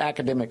Center for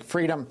Academic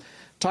Freedom.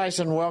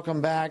 Tyson,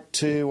 welcome back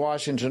to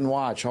Washington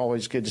Watch.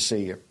 Always good to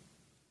see you.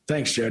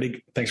 Thanks,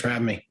 Jody. Thanks for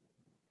having me.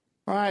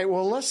 All right.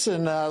 Well,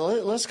 listen,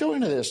 let's go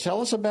into this. Tell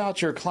us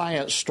about your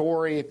client's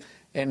story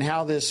and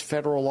how this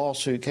federal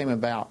lawsuit came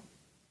about.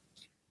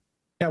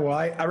 Yeah, well,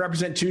 I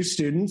represent 2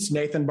 students,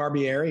 Nathan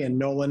Barbieri and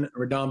Nolan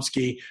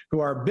Radomski, who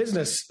are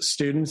business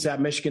students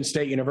at Michigan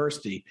State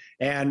University.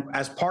 And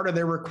as part of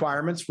their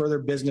requirements for their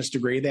business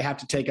degree, they have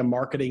to take a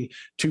Marketing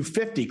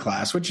 250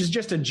 class, which is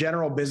just a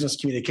general business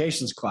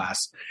communications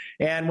class.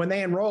 And when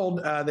they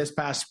enrolled this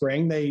past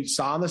spring, they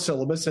saw on the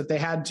syllabus that they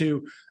had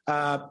to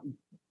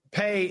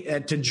pay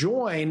to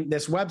join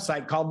this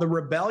website called the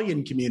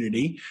Rebellion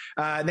Community.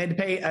 They had to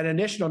pay an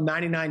additional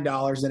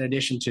 $99 in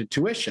addition to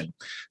tuition.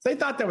 So they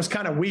thought that was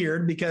kind of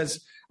weird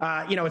because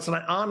it's an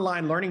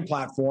online learning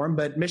platform,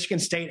 but Michigan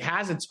State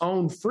has its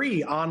own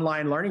free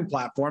online learning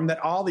platform that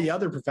all the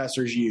other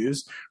professors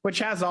use, which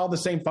has all the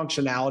same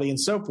functionality and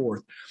so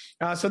forth.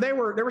 So there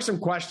were some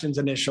questions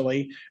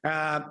initially,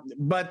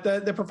 but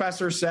the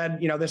professor said,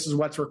 this is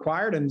what's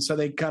required, and so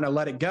they kind of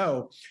let it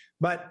go.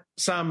 But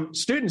some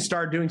students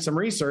started doing some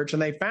research,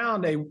 and they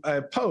found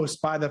a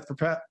post by the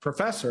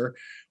professor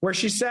where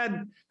she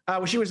said,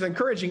 she was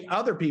encouraging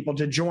other people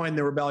to join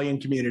the Rebellion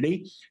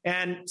Community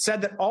and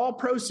said that all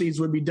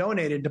proceeds would be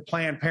donated to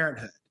Planned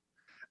Parenthood.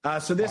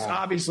 So this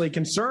obviously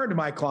concerned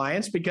my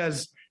clients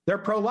because they're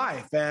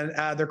pro-life and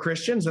they're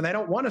Christians and they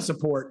don't want to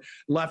support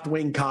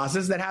left-wing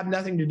causes that have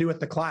nothing to do with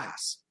the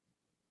class.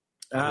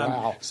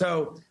 Wow.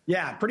 So,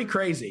 yeah, pretty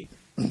crazy.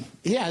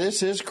 Yeah,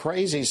 this is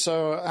crazy.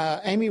 So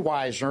Amy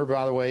Weisner,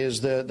 by the way,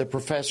 is the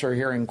professor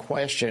here in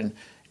question.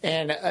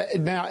 And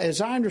now,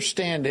 as I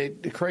understand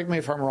it, correct me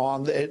if I'm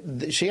wrong,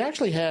 she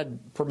actually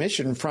had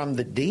permission from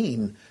the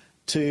dean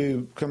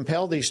to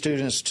compel these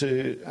students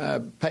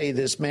to pay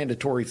this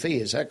mandatory fee.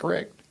 Is that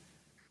correct?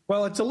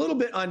 Well, it's a little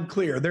bit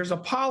unclear. There's a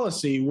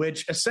policy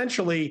which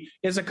essentially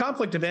is a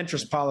conflict of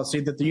interest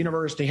policy that the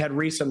university had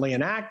recently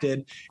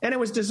enacted, and it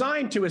was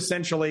designed to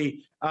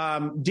essentially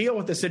deal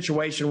with the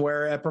situation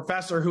where a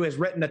professor who has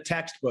written a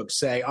textbook,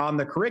 say, on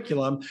the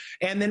curriculum,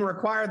 and then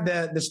required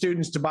the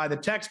students to buy the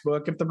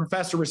textbook. If the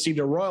professor received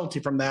a royalty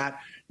from that,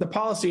 the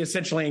policy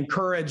essentially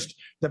encouraged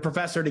the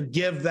professor to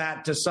give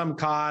that to some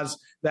cause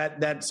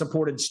that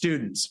supported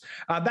students.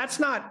 That's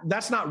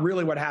not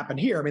really what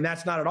happened here. I mean,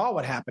 that's not at all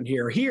what happened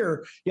here.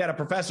 Here, you had a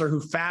professor who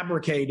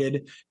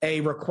fabricated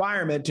a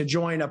requirement to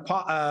join a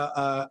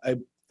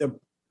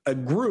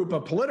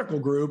political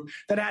group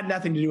that had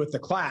nothing to do with the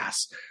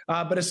class.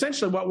 But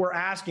essentially what we're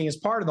asking as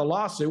part of the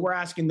lawsuit, we're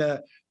asking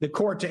the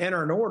court to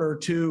enter an order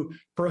to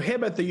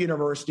prohibit the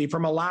university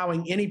from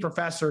allowing any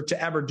professor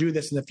to ever do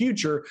this in the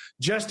future,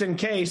 just in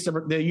case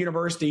the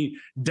university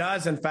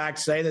does in fact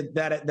say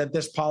that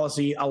this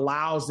policy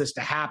allows this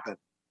to happen.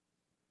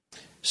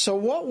 So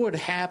what would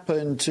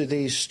happen to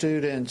these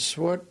students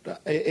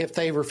if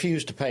they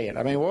refused to pay it?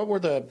 I mean, what were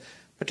the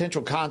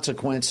potential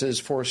consequences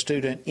for a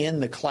student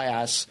in the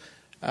class?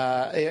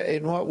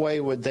 In what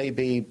way would they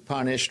be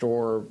punished,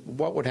 or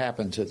what would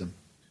happen to them?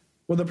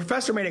 Well, the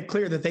professor made it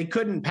clear that they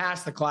couldn't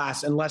pass the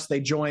class unless they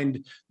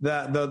joined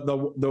the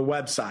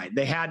website.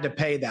 They had to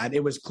pay that.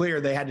 It was clear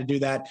they had to do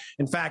that.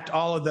 In fact,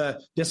 all of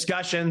the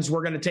discussions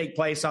were going to take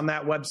place on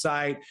that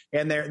website,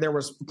 and there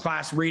was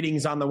class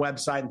readings on the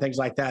website and things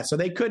like that. So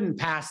they couldn't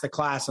pass the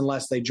class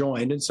unless they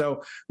joined. And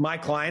so my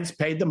clients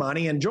paid the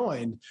money and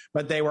joined,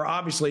 but they were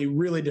obviously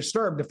really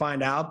disturbed to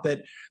find out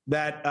that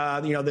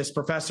this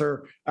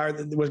professor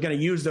was going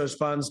to use those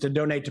funds to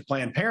donate to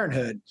Planned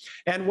Parenthood.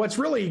 And what's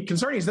really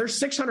concerning is there's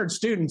 600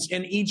 students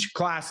in each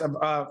class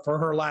for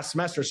her last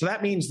semester. So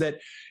that means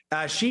that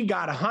she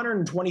got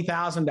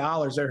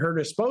 $120,000 at her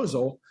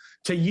disposal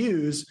to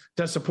use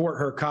to support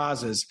her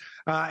causes.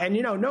 And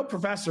no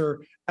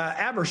professor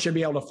ever should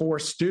be able to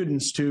force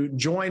students to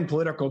join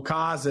political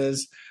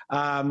causes,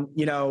 as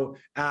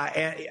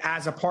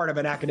a part of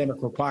an academic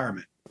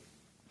requirement.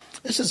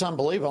 This is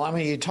unbelievable. I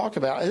mean, you talk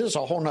about, this is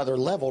a whole nother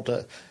level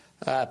to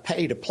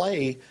pay to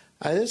play.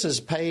 This is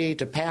pay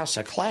to pass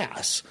a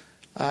class.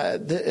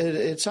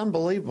 It's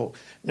unbelievable.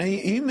 Now,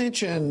 you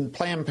mentioned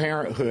Planned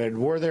Parenthood.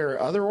 Were there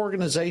other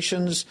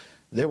organizations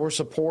that were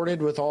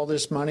supported with all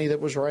this money that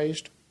was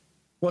raised?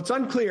 Well, it's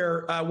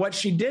unclear. What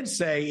she did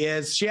say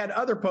is she had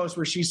other posts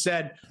where she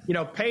said,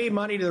 pay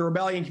money to the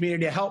Rebellion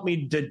Community to help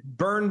me to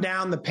burn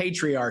down the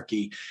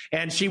patriarchy.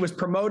 And she was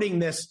promoting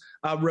this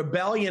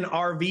rebellion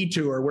RV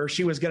tour where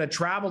she was going to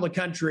travel the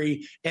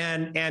country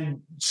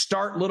and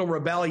start little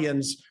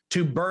rebellions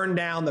to burn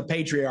down the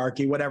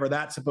patriarchy, whatever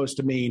that's supposed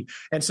to mean.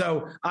 And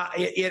so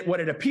what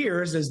it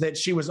appears is that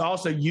she was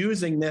also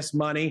using this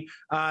money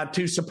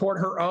to support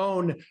her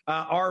own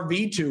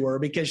RV tour,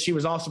 because she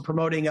was also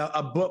promoting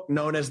a book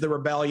known as The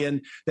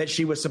Rebellion that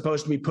she was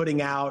supposed to be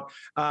putting out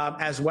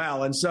as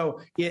well. And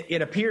so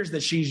it appears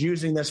that she's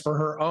using this for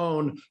her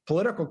own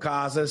political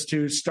causes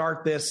to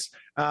start this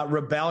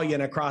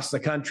rebellion across the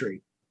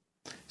country.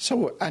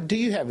 So do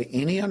you have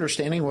any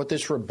understanding what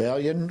this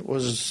rebellion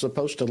was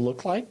supposed to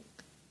look like?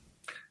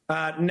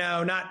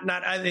 No,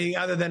 not anything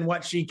other than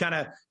what she kind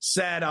of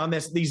said on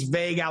these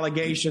vague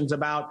allegations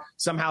about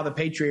somehow the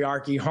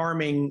patriarchy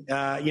harming,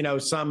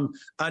 some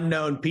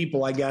unknown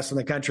people, I guess, in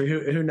the country.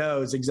 Who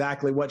knows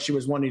exactly what she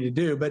was wanting to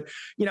do? But,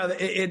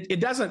 it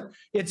doesn't.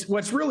 It's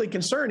what's really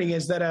concerning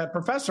is that a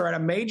professor at a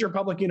major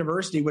public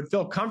university would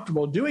feel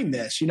comfortable doing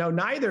this.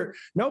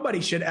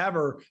 Nobody should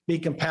ever be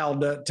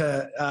compelled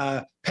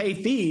to pay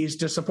fees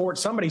to support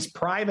somebody's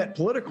private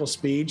political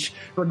speech,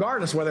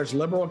 regardless whether it's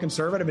liberal or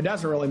conservative. It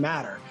doesn't really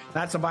matter.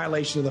 That's a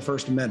violation of the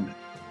First Amendment.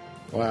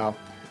 Wow.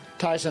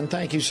 Tyson,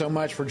 thank you so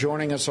much for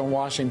joining us on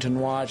Washington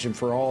Watch and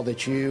for all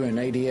that you and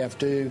ADF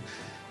do.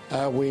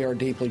 We are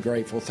deeply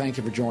grateful. Thank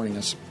you for joining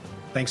us.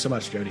 Thanks so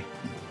much, Jody.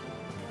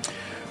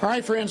 All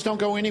right, friends, don't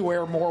go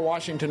anywhere. More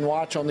Washington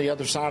Watch on the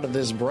other side of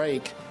this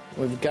break.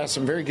 We've got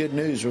some very good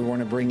news we want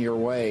to bring your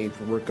way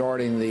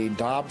regarding the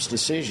Dobbs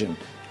decision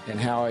and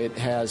how it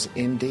has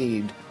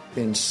indeed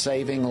been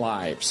saving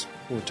lives.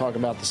 We'll talk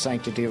about the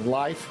sanctity of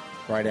life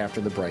right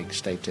after the break.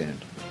 Stay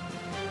tuned.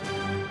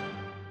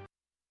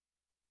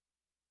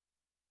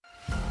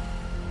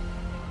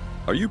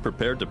 Are you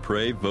prepared to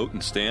pray, vote,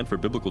 and stand for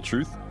biblical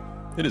truth?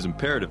 It is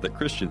imperative that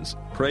Christians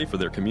pray for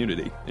their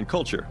community and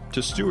culture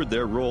to steward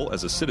their role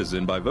as a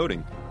citizen by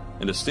voting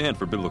and to stand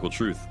for biblical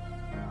truth.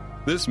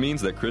 This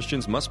means that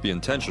Christians must be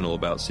intentional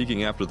about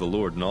seeking after the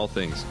Lord in all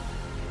things.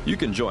 You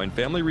can join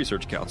Family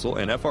Research Council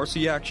and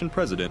FRC Action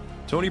President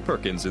Tony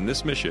Perkins in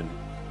this mission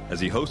as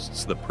he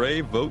hosts the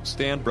Pray, Vote,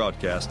 Stand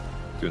broadcast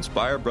to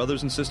inspire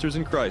brothers and sisters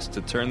in Christ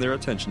to turn their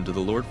attention to the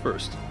Lord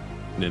first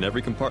and in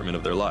every compartment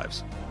of their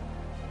lives.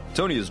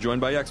 Tony is joined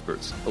by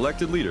experts,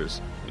 elected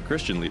leaders, and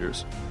Christian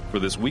leaders for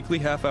this weekly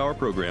half-hour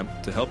program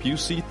to help you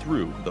see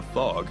through the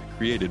fog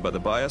created by the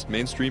biased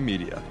mainstream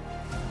media.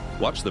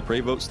 Watch the Pray,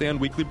 Vote, Stand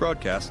weekly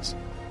broadcasts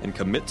and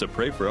commit to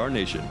pray for our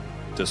nation,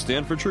 to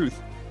stand for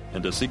truth,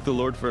 and to seek the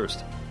Lord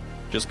first.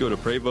 Just go to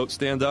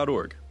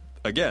PrayVoteStand.org.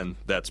 Again,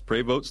 that's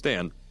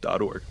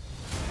PrayVoteStand.org.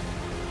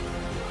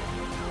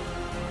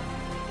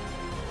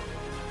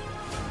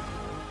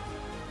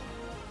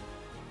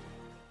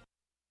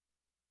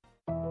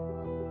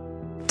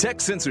 Tech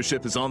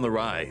censorship is on the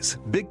rise.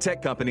 Big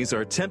tech companies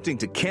are attempting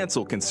to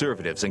cancel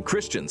conservatives and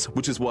Christians,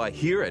 which is why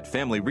here at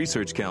Family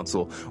Research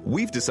Council,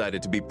 we've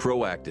decided to be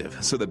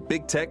proactive so that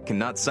big tech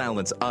cannot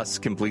silence us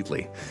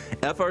completely.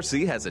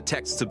 FRC has a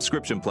text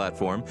subscription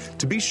platform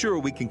to be sure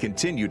we can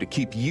continue to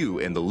keep you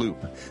in the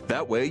loop.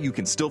 That way, you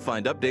can still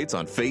find updates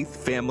on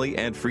faith, family,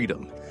 and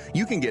freedom.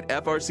 You can get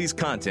FRC's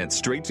content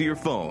straight to your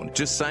phone.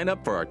 Just sign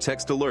up for our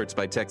text alerts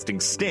by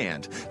texting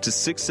STAND to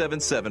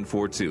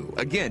 67742.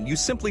 Again, you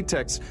simply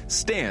text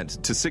STAND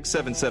to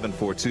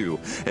 67742,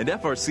 and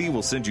FRC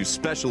will send you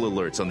special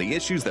alerts on the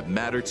issues that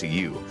matter to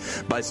you.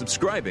 By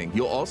subscribing,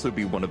 you'll also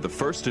be one of the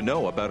first to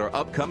know about our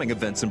upcoming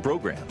events and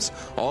programs.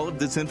 All of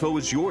this info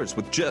is yours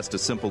with just a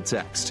simple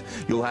text.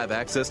 You'll have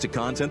access to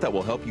content that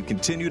will help you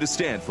continue to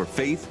stand for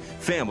faith,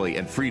 family,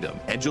 and freedom,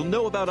 and you'll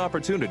know about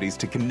opportunities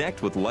to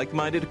connect with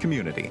like-minded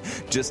community.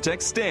 Just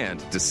text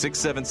STAND to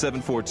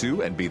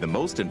 67742 and be the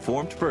most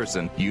informed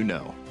person you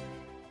know.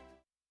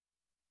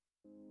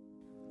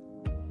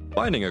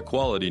 Finding a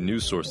quality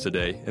news source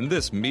today in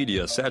this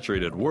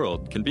media-saturated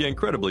world can be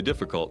incredibly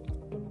difficult.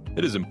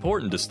 It is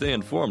important to stay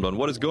informed on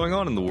what is going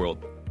on in the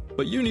world,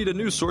 but you need a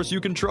news source you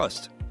can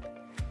trust.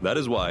 That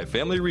is why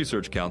Family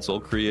Research Council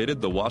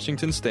created the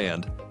Washington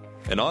Stand,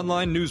 an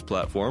online news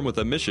platform with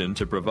a mission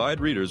to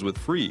provide readers with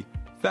free,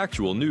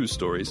 factual news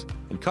stories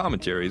and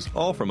commentaries,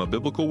 all from a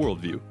biblical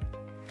worldview.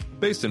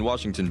 Based in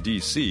Washington,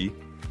 D.C.,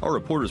 our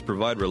reporters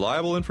provide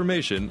reliable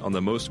information on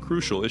the most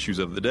crucial issues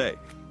of the day,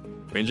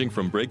 ranging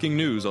from breaking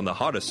news on the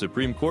hottest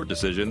Supreme Court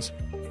decisions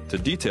to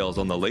details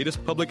on the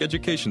latest public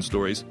education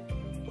stories,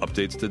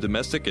 updates to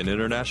domestic and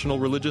international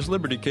religious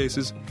liberty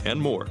cases, and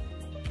more.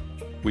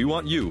 We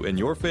want you and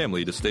your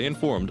family to stay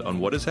informed on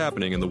what is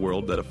happening in the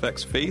world that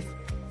affects faith,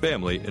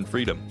 family, and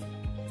freedom.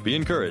 Be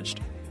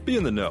encouraged, be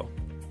in the know,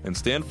 and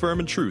stand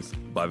firm in truth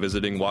by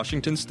visiting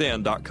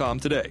WashingtonStand.com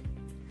today.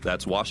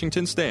 That's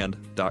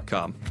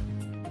WashingtonStand.com.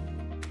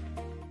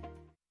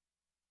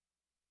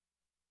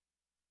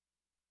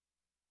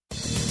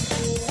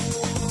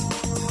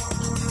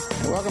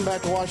 Welcome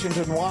back to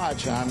Washington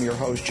Watch. I'm your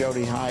host,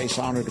 Jody Heiss.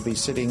 Honored to be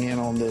sitting in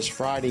on this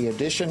Friday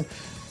edition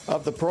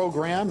of the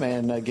program.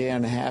 And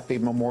again, happy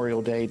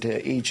Memorial Day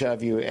to each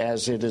of you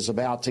as it is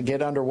about to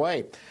get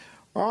underway.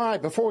 All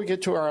right, before we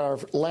get to our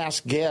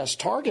last guest,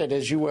 Target,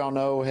 as you well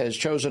know, has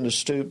chosen to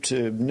stoop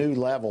to new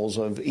levels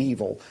of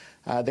evil.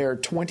 Their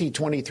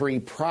 2023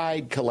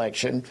 Pride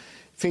collection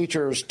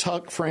features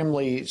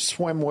tuck-friendly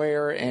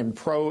swimwear and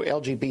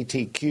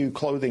pro-LGBTQ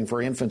clothing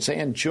for infants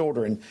and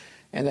children.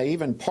 And they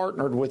even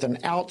partnered with an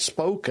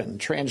outspoken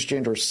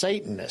transgender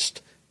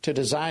Satanist to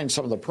design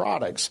some of the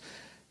products.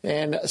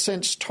 And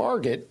since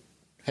Target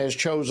has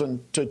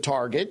chosen to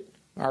target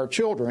our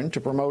children to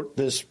promote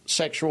this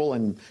sexual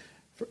and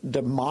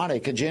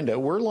demonic agenda,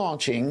 we're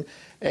launching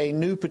a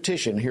new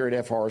petition here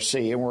at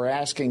FRC, and we're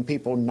asking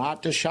people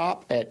not to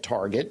shop at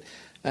Target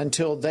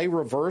until they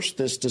reverse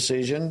this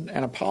decision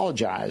and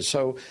apologize.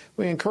 So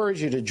we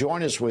encourage you to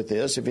join us with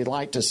this. If you'd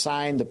like to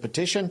sign the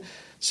petition,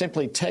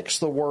 simply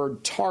text the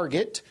word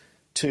Target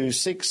to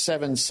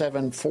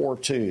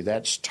 67742.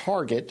 That's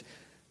Target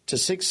to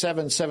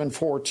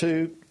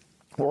 67742,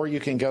 or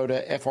you can go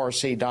to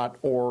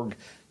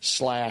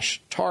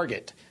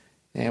frc.org/Target.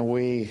 And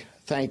we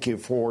thank you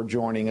for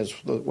joining us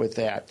with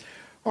that.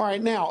 All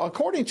right, now,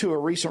 according to a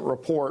recent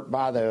report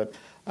by the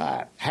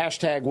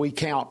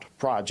 #WeCount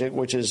project,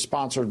 which is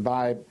sponsored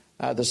by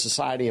the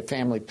Society of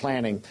Family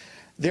Planning,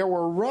 there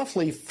were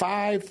roughly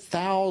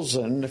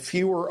 5,000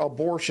 fewer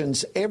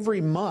abortions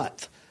every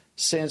month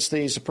since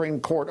the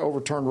Supreme Court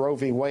overturned Roe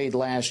v. Wade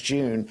last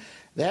June.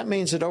 That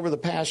means that over the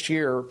past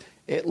year,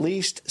 at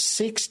least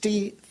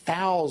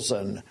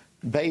 60,000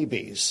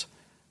 babies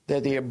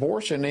that the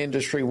abortion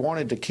industry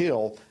wanted to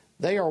kill,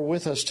 they are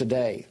with us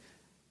today.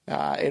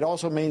 It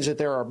also means that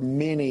there are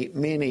many,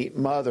 many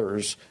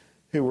mothers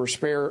who were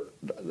spared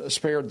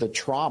the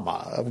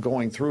trauma of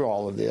going through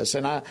all of this.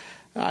 And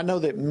I know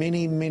that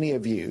many, many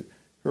of you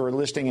who are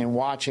listening and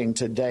watching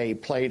today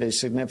played a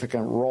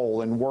significant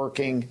role in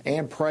working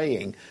and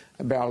praying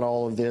about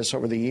all of this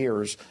over the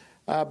years.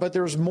 But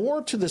there's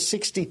more to the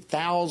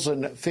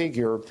 60,000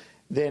 figure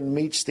than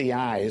meets the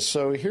eye.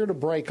 So here to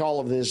break all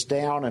of this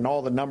down and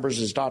all the numbers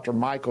is Dr.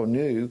 Michael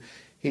New.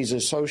 He's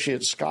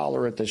associate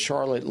scholar at the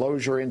Charlotte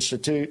Lozier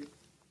Institute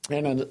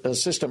and an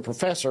assistant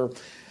professor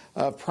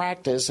of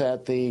practice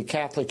at the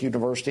Catholic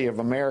University of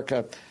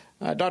America.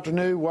 Dr.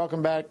 New,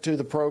 welcome back to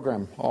the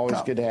program. Always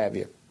good to have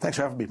you. Thanks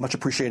for having me. Much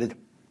appreciated.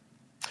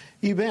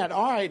 You bet.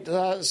 All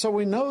right. So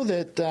we know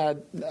that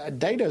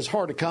data is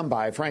hard to come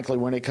by, frankly,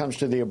 when it comes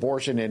to the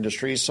abortion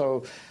industry.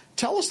 So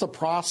tell us the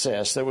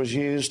process that was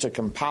used to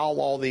compile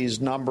all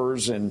these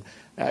numbers and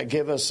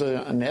give us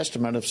an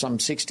estimate of some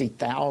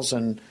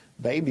 60,000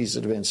 babies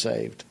that have been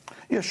saved.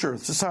 Yeah, sure.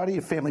 The Society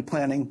of Family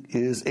Planning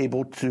is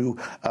able to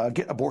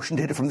get abortion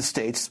data from the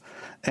states,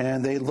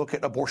 and they look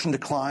at abortion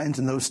declines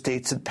in those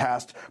states that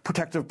passed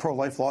protective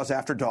pro-life laws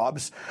after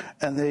Dobbs,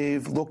 and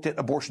they've looked at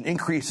abortion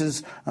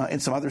increases in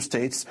some other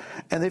states,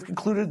 and they've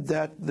concluded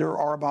that there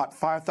are about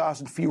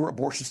 5,000 fewer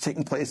abortions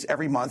taking place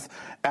every month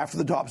after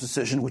the Dobbs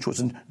decision, which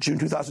was in June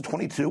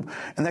 2022,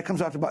 and that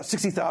comes out to about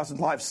 60,000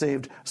 lives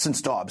saved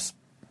since Dobbs.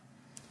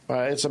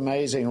 It's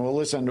amazing. Well,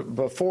 listen,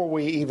 before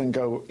we even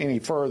go any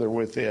further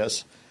with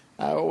this,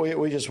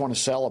 we just want to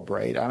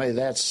celebrate. I mean,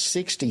 that's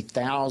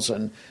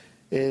 60,000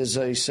 is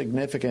a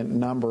significant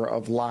number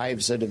of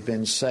lives that have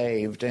been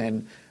saved,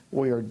 and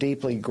we are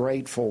deeply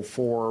grateful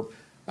for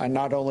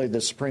not only the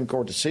Supreme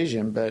Court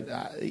decision, but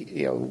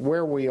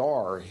where we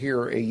are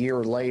here a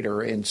year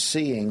later and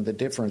seeing the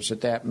difference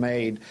that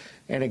made.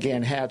 And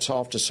again, hats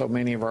off to so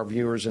many of our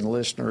viewers and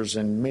listeners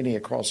and many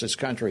across this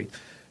country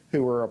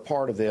who were a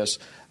part of this.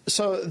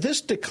 So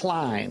this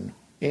decline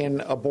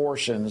in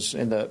abortions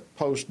in the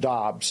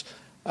post-Dobbs,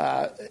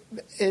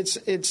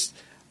 it's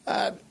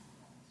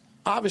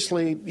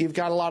obviously you've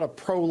got a lot of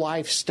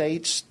pro-life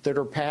states that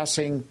are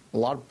passing a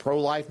lot of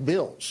pro-life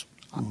bills.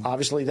 Mm-hmm.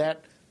 Obviously,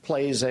 that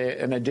plays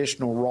an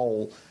additional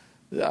role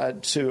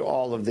to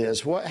all of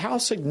this. How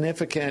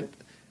significant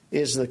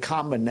is the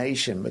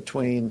combination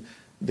between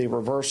the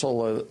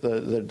reversal of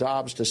the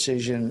Dobbs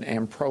decision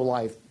and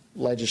pro-life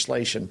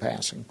legislation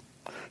passing?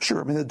 Sure.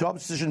 I mean, the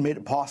Dobbs decision made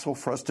it possible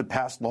for us to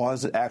pass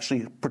laws that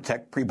actually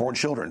protect preborn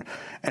children.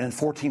 And in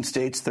 14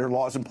 states, there are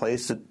laws in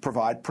place that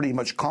provide pretty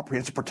much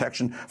comprehensive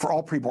protection for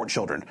all preborn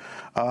children.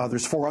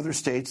 There's 4 other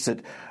states that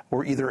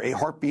where either a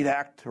heartbeat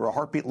act or a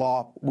heartbeat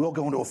law will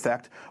go into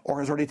effect or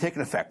has already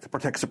taken effect that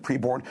protects a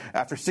preborn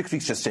after 6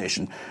 weeks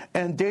gestation.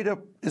 And data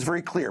is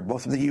very clear,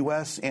 both in the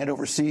U.S. and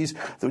overseas,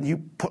 that when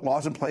you put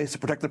laws in place to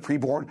protect the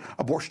preborn,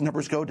 abortion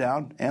numbers go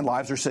down and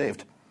lives are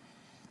saved.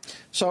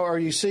 So are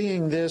you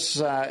seeing this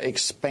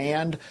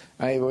expand?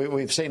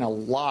 We've seen a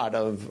lot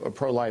of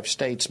pro-life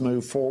states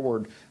move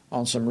forward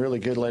on some really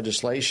good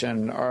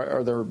legislation.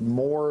 Are there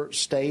more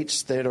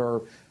states that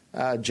are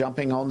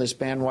jumping on this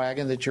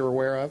bandwagon that you're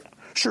aware of?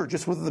 Sure.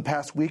 Just within the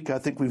past week, I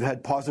think we've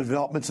had positive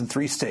developments in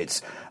 3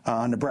 states.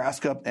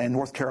 Nebraska and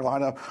North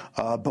Carolina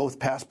both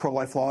passed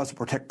pro-life laws to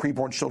protect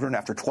preborn children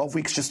after 12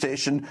 weeks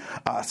gestation.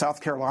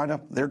 South Carolina,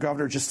 their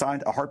governor just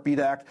signed a Heartbeat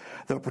Act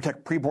that will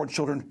protect preborn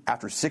children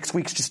after 6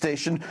 weeks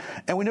gestation.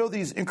 And we know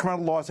these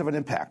incremental laws have an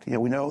impact.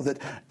 We know that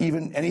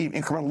even any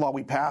incremental law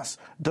we pass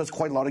does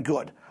quite a lot of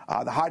good.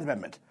 The Hyde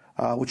Amendment,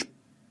 which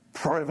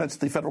prevents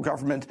the federal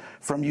government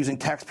from using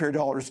taxpayer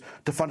dollars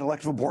to fund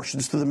elective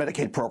abortions through the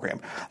Medicaid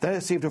program. That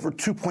has saved over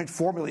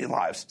 2.4 million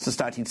lives since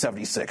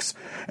 1976.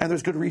 And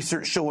there's good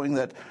research showing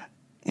that,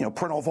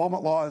 parental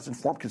involvement laws,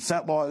 informed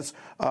consent laws,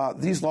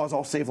 these laws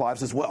all save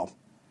lives as well.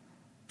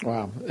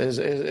 Wow,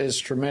 it's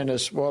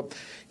tremendous. Well,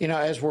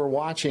 as we're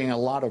watching a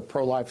lot of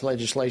pro-life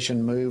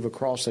legislation move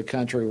across the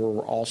country,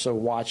 we're also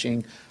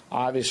watching,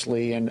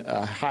 obviously,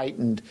 a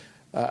heightened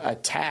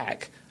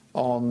attack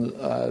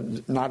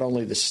on not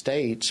only the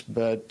states,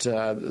 but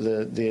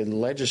the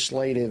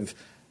legislative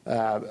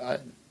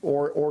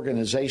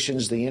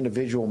organizations, the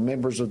individual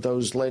members of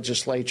those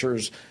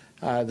legislatures.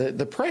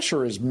 The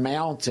pressure is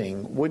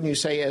mounting, wouldn't you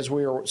say, as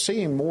we are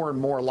seeing more and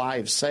more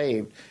lives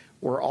saved?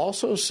 We're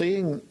also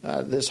seeing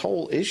this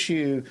whole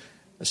issue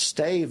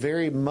stay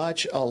very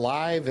much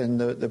alive,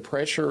 and the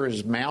pressure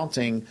is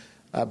mounting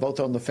both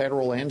on the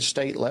federal and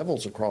state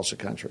levels across the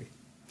country.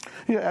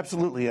 Yeah,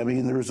 absolutely. I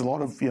mean, there's a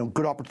lot of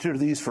good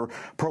opportunities for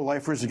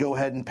pro-lifers to go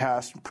ahead and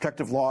pass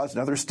protective laws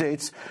in other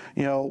states.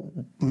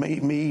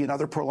 Me and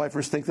other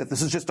pro-lifers think that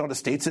this is just not a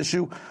states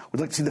issue. We'd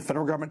like to see the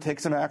federal government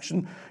take some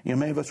action.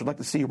 Many of us would like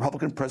to see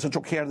Republican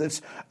presidential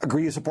candidates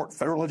agree to support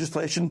federal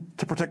legislation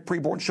to protect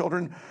preborn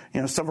children.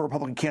 Some of our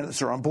Republican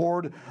candidates are on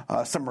board.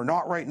 Some are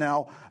not right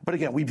now. But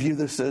again, we view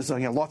this as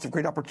lots of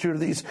great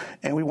opportunities,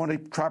 and we want to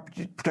try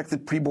to protect the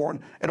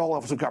preborn at all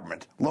levels of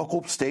government,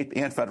 local, state,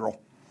 and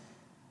federal.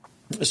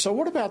 So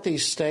what about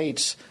these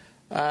states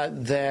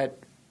that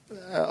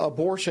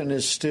abortion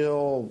is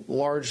still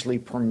largely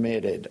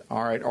permitted.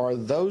 All right. Are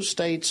those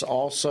states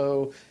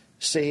also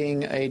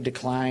seeing a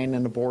decline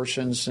in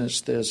abortion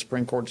since the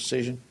Supreme Court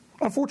decision?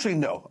 Unfortunately,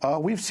 no.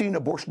 We've seen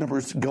abortion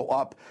numbers go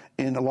up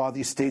in a lot of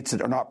these states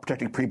that are not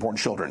protecting preborn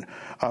children.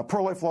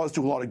 Pro-life laws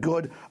do a lot of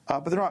good,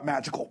 but they're not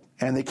magical,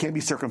 and they can be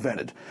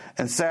circumvented.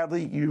 And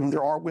sadly,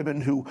 there are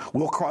women who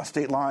will cross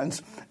state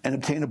lines and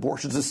obtain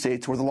abortions in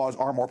states where the laws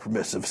are more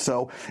permissive.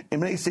 So in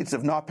many states that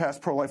have not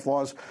passed pro-life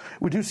laws,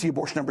 we do see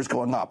abortion numbers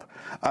going up.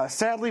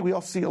 Sadly, we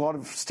also see a lot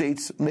of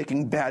states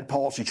making bad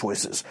policy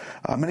choices.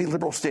 Many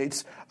liberal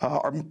states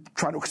are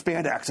trying to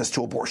expand access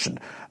to abortion.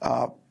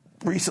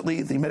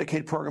 Recently, the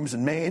Medicaid programs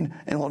in Maine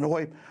and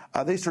Illinois,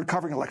 they started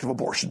covering elective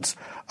abortions.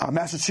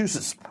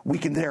 Massachusetts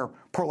weakened their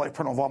pro-life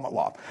parental involvement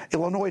law.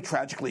 Illinois,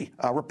 tragically,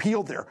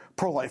 repealed their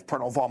pro-life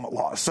parental involvement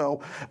law.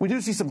 So we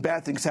do see some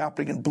bad things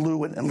happening in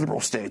blue and liberal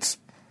states.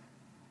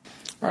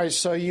 All right,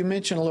 so you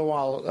mentioned a little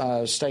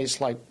while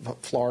states like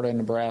Florida,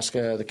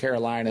 Nebraska, the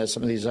Carolinas,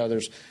 some of these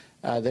others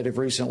that have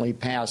recently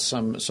passed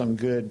some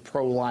good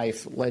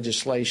pro-life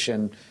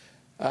legislation.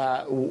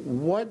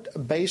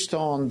 What, based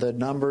on the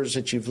numbers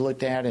that you've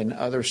looked at in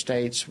other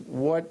states,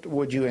 what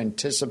would you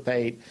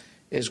anticipate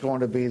is going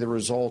to be the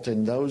result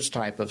in those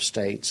type of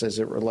states as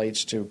it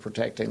relates to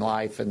protecting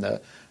life and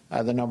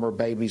the number of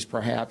babies,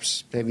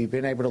 perhaps? Have you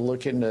been able to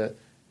look into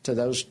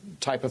those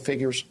type of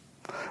figures?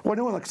 Well, I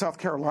know in like South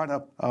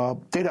Carolina,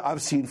 data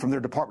I've seen from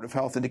their Department of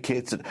Health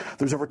indicates that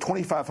there's over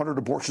 2,500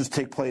 abortions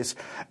take place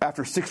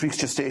after 6 weeks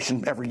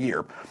gestation every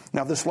year.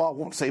 Now, this law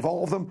won't save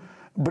all of them,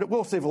 but it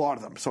will save a lot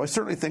of them. So I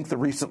certainly think the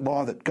recent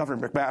law that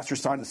Governor McMaster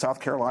signed in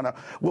South Carolina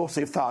will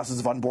save thousands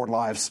of unborn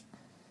lives.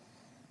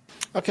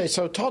 Okay,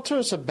 so talk to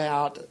us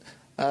about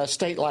a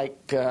state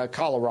like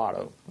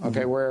Colorado,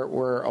 okay,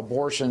 where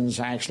abortions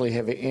actually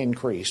have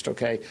increased,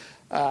 okay?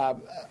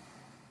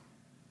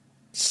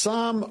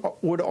 Some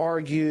would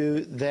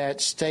argue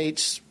that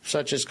states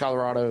such as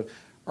Colorado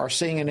are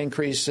seeing an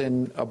increase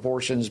in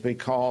abortions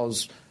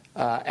because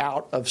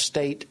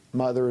out-of-state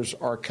mothers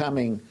are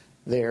coming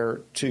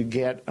there to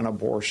get an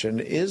abortion.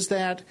 Is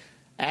that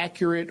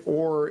accurate,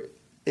 or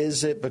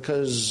is it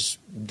because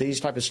these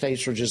type of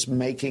states are just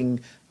making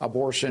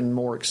abortion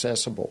more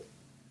accessible?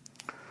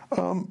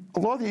 A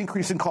lot of the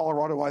increase in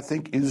Colorado, I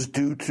think, is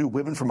due to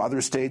women from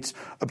other states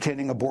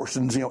obtaining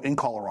abortions, in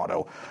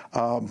Colorado.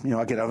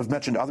 Again, I've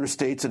mentioned other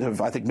states that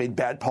have, I think, made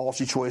bad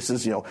policy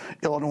choices.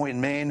 Illinois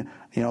and Maine,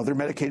 their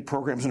Medicaid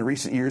programs in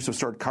recent years have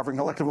started covering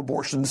elective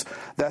abortions.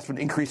 That's been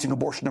increasing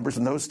abortion numbers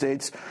in those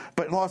states.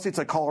 But in a lot of states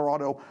like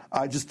Colorado,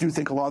 I just do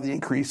think a lot of the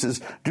increase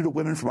is due to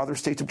women from other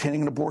states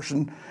obtaining an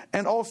abortion,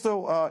 and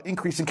also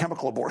increase in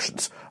chemical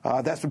abortions.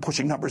 That's been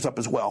pushing numbers up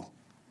as well.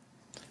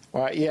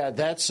 All right, yeah,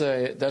 that's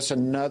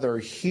another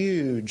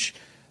huge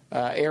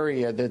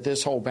area that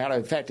this whole battle.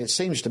 In fact, it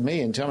seems to me,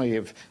 and tell me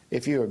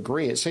if you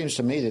agree, it seems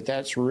to me that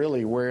that's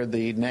really where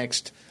the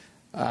next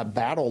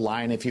battle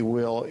line, if you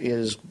will,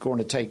 is going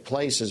to take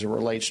place as it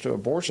relates to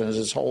abortions.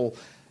 This whole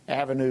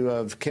avenue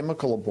of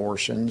chemical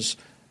abortions,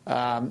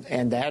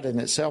 and that in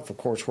itself, of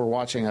course, we're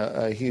watching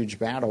a huge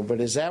battle. But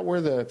is that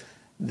where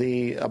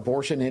the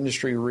abortion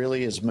industry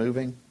really is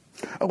moving?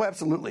 Oh,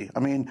 absolutely. I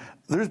mean,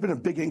 there's been a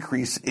big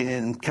increase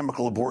in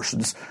chemical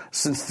abortions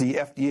since the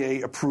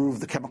FDA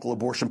approved the chemical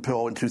abortion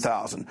pill in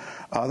 2000.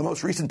 The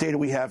most recent data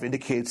we have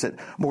indicates that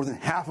more than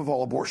half of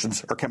all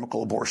abortions are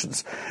chemical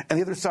abortions. And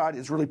the other side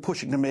is really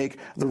pushing to make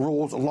the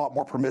rules a lot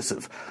more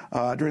permissive.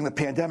 During the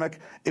pandemic,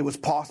 it was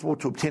possible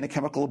to obtain a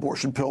chemical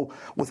abortion pill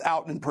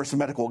without an in-person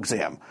medical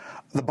exam.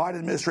 The Biden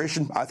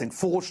administration, I think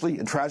foolishly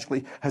and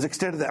tragically, has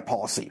extended that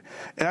policy.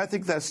 And I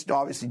think that's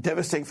obviously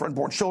devastating for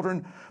unborn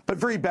children, but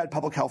very bad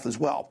public health as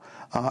well.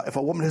 If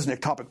a woman has an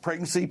ectopic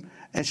pregnancy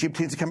and she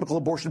obtains a chemical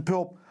abortion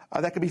pill,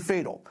 that could be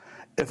fatal.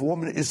 If a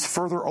woman is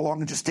further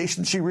along in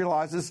gestation, she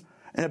realizes,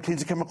 and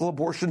obtains a chemical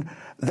abortion,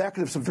 that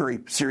could have some very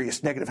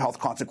serious negative health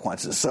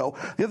consequences. So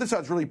the other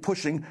side is really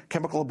pushing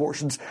chemical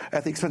abortions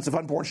at the expense of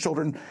unborn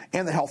children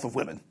and the health of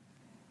women.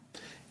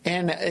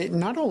 And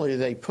not only are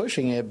they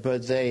pushing it,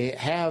 but they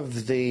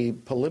have the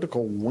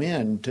political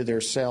wind to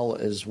their sail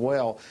as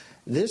well.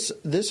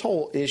 This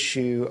whole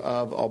issue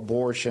of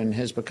abortion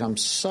has become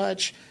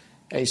such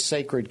a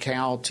sacred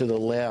cow to the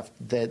left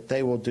that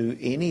they will do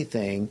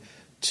anything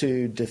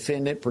to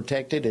defend it,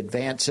 protect it,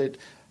 advance it,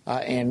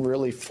 and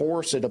really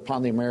force it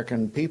upon the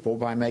American people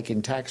by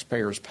making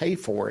taxpayers pay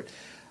for it.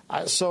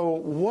 So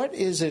what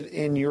is it,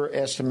 in your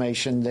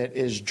estimation, that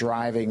is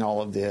driving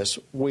all of this?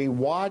 We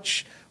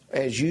watch,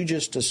 as you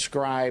just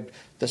described,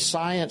 the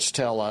science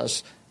tell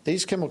us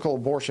these chemical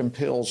abortion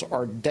pills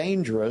are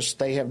dangerous.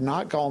 They have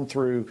not gone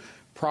through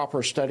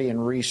proper study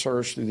and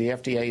research through the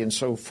FDA and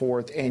so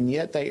forth, and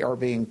yet they are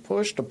being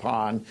pushed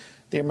upon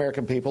the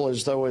American people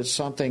as though it's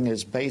something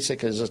as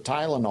basic as a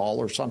Tylenol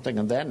or something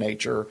of that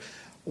nature.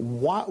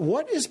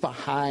 What is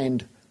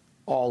behind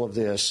all of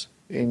this,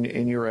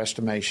 in your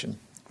estimation?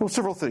 Well,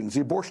 several things.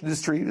 The abortion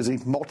industry is a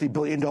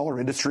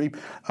multi-billion-dollar industry.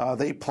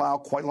 They plow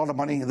quite a lot of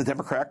money in the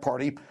Democratic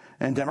Party,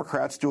 and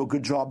Democrats do a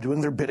good job doing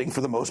their bidding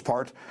for the most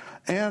part.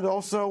 And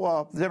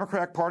also, the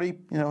Democratic Party,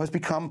 has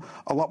become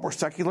a lot more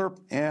secular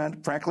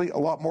and, frankly, a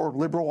lot more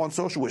liberal on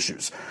social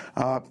issues.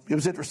 It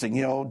was interesting,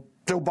 Joe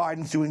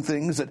Biden's doing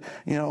things that,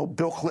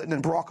 Bill Clinton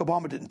and Barack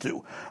Obama didn't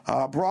do.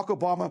 Barack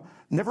Obama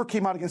never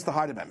came out against the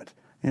Hyde Amendment.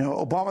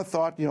 Obama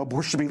thought,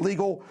 abortion should be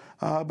legal,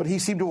 but he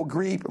seemed to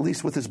agree, at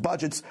least with his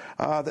budgets,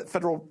 that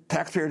federal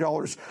taxpayer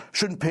dollars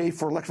shouldn't pay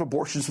for elective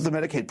abortions through the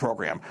Medicaid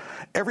program.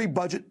 Every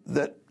budget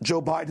that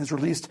Joe Biden has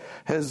released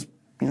has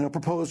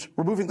proposed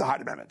removing the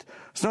Hyde Amendment.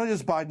 So not only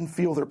does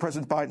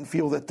President Biden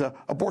feel that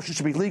abortion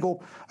should be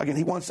legal, again,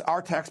 he wants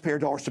our taxpayer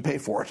dollars to pay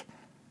for it.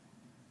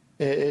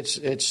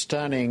 It's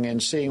stunning,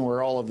 and seeing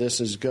where all of this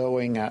is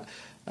going.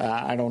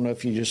 I don't know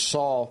if you just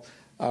saw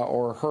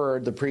or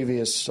heard the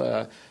previous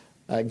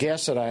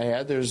guest that I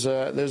had. There's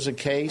a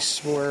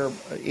case where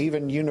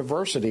even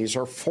universities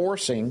are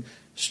forcing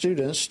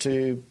students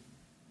to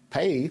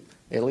pay,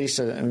 at least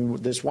in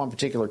this one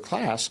particular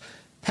class,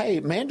 pay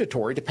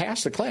mandatory to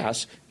pass the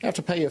class. You have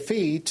to pay a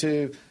fee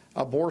to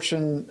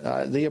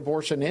the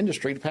abortion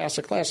industry to pass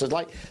the class. It's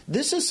like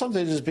this is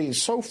something that is being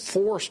so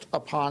forced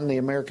upon the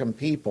American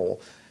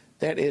people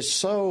that is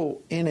so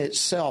in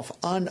itself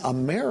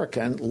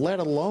un-American, let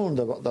alone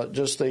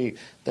the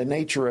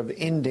nature of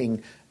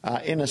ending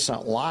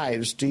innocent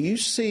lives. Do you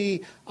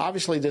see,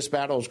 obviously this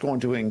battle is going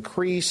to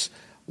increase.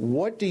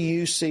 What do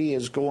you see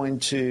is going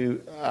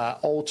to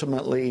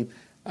ultimately,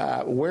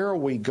 where are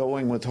we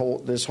going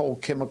with this whole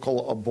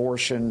chemical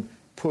abortion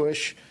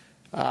push?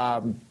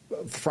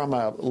 From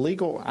a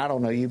legal, I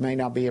don't know, you may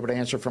not be able to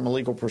answer from a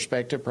legal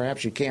perspective,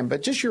 perhaps you can,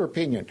 but just your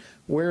opinion,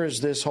 where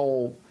is this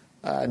whole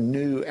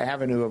new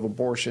avenue of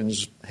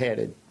abortions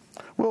headed?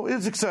 Well,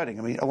 it's exciting.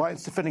 I mean,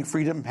 Alliance Defending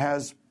Freedom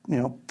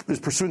is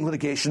pursuing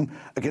litigation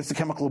against the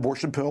chemical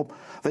abortion pill.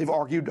 They've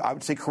argued, I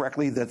would say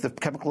correctly, that the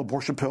chemical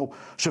abortion pill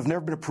should have never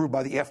been approved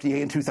by the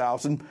FDA in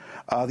 2000.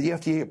 The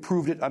FDA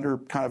approved it under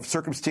kind of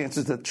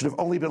circumstances that should have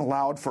only been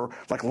allowed for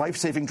like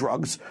life-saving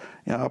drugs.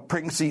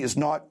 Pregnancy is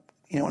not,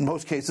 in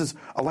most cases,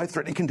 a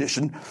life-threatening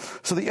condition.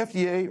 So the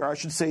FDA, or I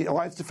should say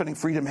Alliance Defending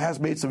Freedom, has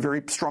made some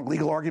very strong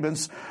legal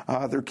arguments.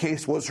 Their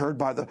case was heard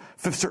by the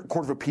Fifth Circuit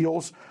Court of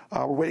Appeals.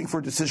 We're waiting for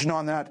a decision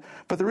on that.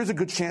 But there is a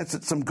good chance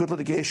that some good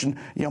litigation,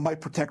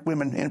 might protect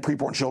women and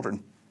preborn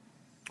children.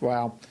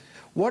 Wow.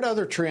 What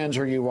other trends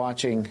are you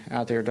watching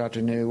out there,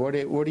 Dr. New? What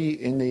do you,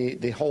 in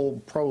the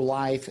whole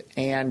pro-life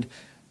and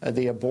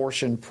the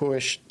abortion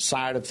push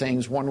side of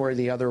things, one way or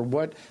the other,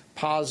 what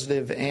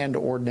positive and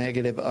or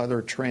negative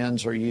other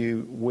trends are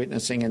you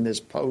witnessing in this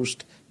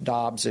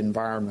post-Dobbs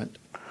environment?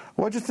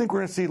 Well, I just think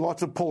we're going to see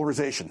lots of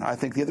polarization. I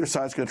think the other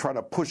side is going to try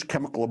to push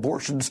chemical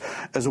abortions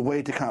as a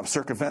way to kind of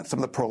circumvent some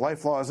of the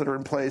pro-life laws that are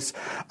in place.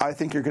 I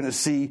think you're going to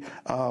see,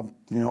 a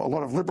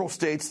lot of liberal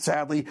states,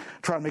 sadly,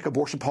 trying to make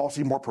abortion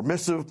policy more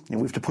permissive.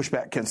 We have to push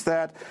back against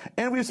that.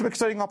 And we have some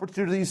exciting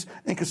opportunities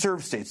in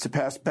conservative states to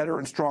pass better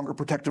and stronger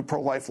protective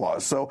pro-life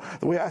laws. So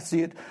the way I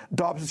see it,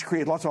 Dobbs has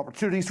created lots of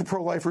opportunities for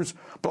pro-lifers,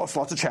 but also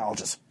lots of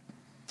challenges.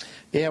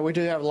 Yeah, we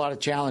do have a lot of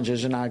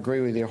challenges, and I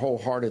agree with you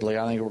wholeheartedly.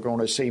 I think we're going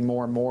to see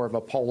more and more of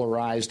a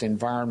polarized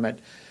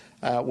environment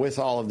with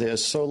all of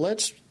this. So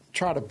let's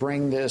try to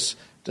bring this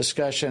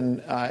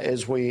discussion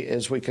as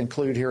we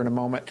conclude here in a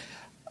moment.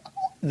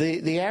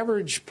 The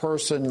average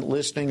person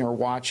listening or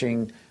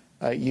watching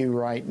you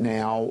right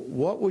now,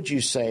 what would you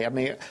say? I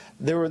mean,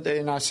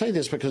 and I say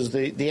this because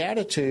the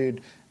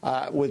attitude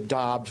with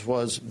Dobbs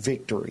was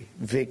victory.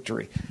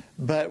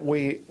 But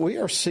we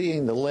are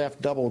seeing the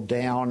left double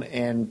down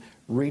and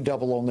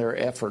redouble on their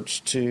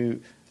efforts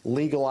to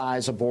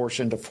legalize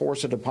abortion, to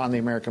force it upon the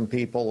American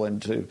people, and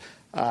to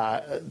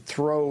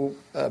throw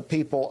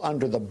people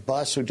under the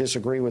bus who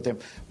disagree with them.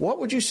 What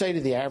would you say to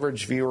the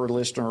average viewer or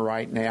listener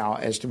right now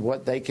as to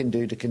what they can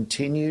do to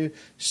continue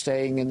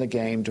staying in the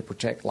game to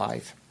protect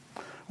life?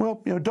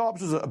 Well,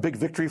 Dobbs was a big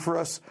victory for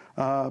us,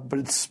 but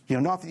it's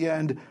not the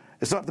end.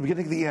 It's not the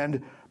beginning of the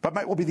end, but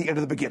might well be the end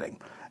of the beginning.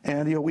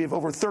 And, we have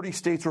over 30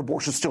 states where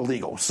abortion is still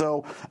legal.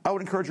 So I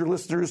would encourage your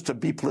listeners to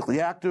be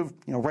politically active,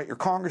 write your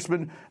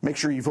congressman, make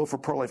sure you vote for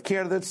pro-life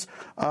candidates.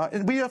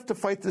 And we have to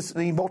fight this in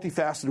a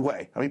multifaceted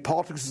way. I mean,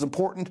 politics is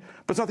important,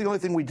 but it's not the only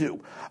thing we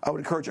do. I would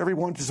encourage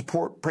everyone to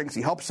support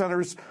pregnancy help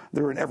centers.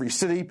 They're in every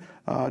city,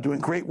 doing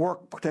great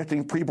work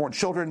protecting preborn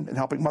children and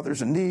helping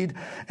mothers in need.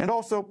 And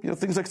also,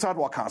 things like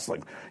sidewalk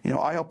counseling.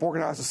 I help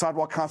organize a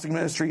sidewalk counseling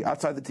ministry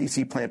outside the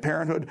D.C. Planned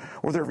Parenthood.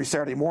 We're there every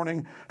Saturday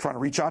morning trying to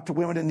reach out to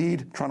women in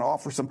need, trying to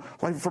offer some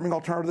life-affirming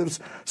alternatives.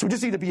 So we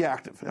just need to be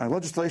active.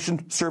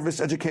 Legislation, service,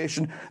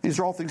 education, these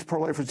are all things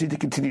pro-lifers need to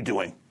continue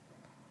doing.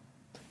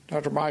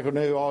 Dr. Michael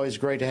New, always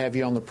great to have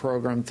you on the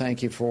program.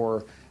 Thank you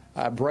for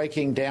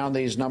breaking down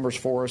these numbers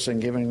for us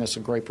and giving us a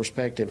great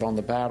perspective on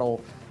the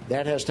battle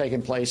that has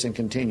taken place and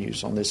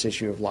continues on this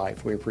issue of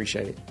life. We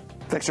appreciate it.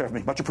 Thanks for having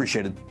me. Much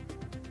appreciated.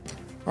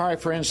 All right,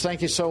 friends,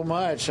 thank you so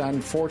much.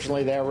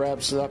 Unfortunately, that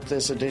wraps up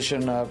this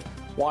edition of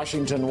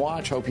Washington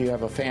Watch. Hope you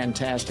have a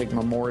fantastic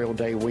Memorial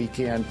Day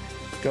weekend.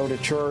 Go to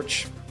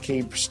church,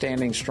 Keep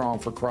standing strong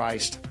for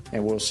Christ,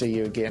 and we'll see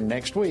you again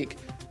next week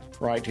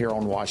right here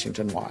on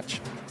Washington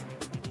Watch.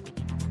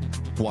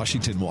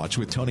 Washington Watch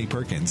with Tony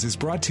Perkins is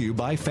brought to you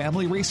by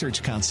Family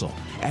Research Council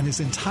and is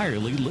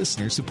entirely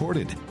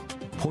listener-supported.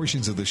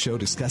 Portions of the show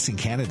discussing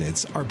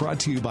candidates are brought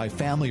to you by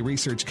Family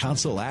Research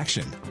Council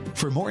Action.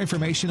 For more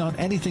information on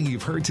anything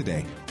you've heard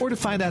today, or to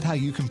find out how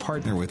you can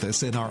partner with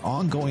us in our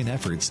ongoing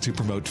efforts to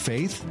promote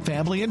faith,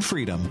 family, and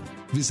freedom,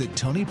 visit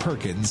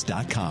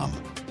TonyPerkins.com.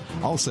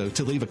 Also,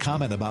 to leave a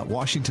comment about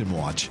Washington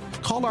Watch,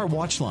 call our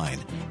watch line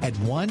at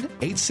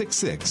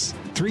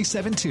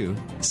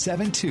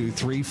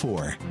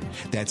 1-866-372-7234.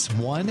 That's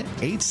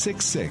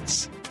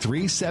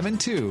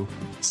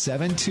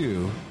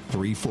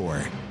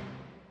 1-866-372-7234.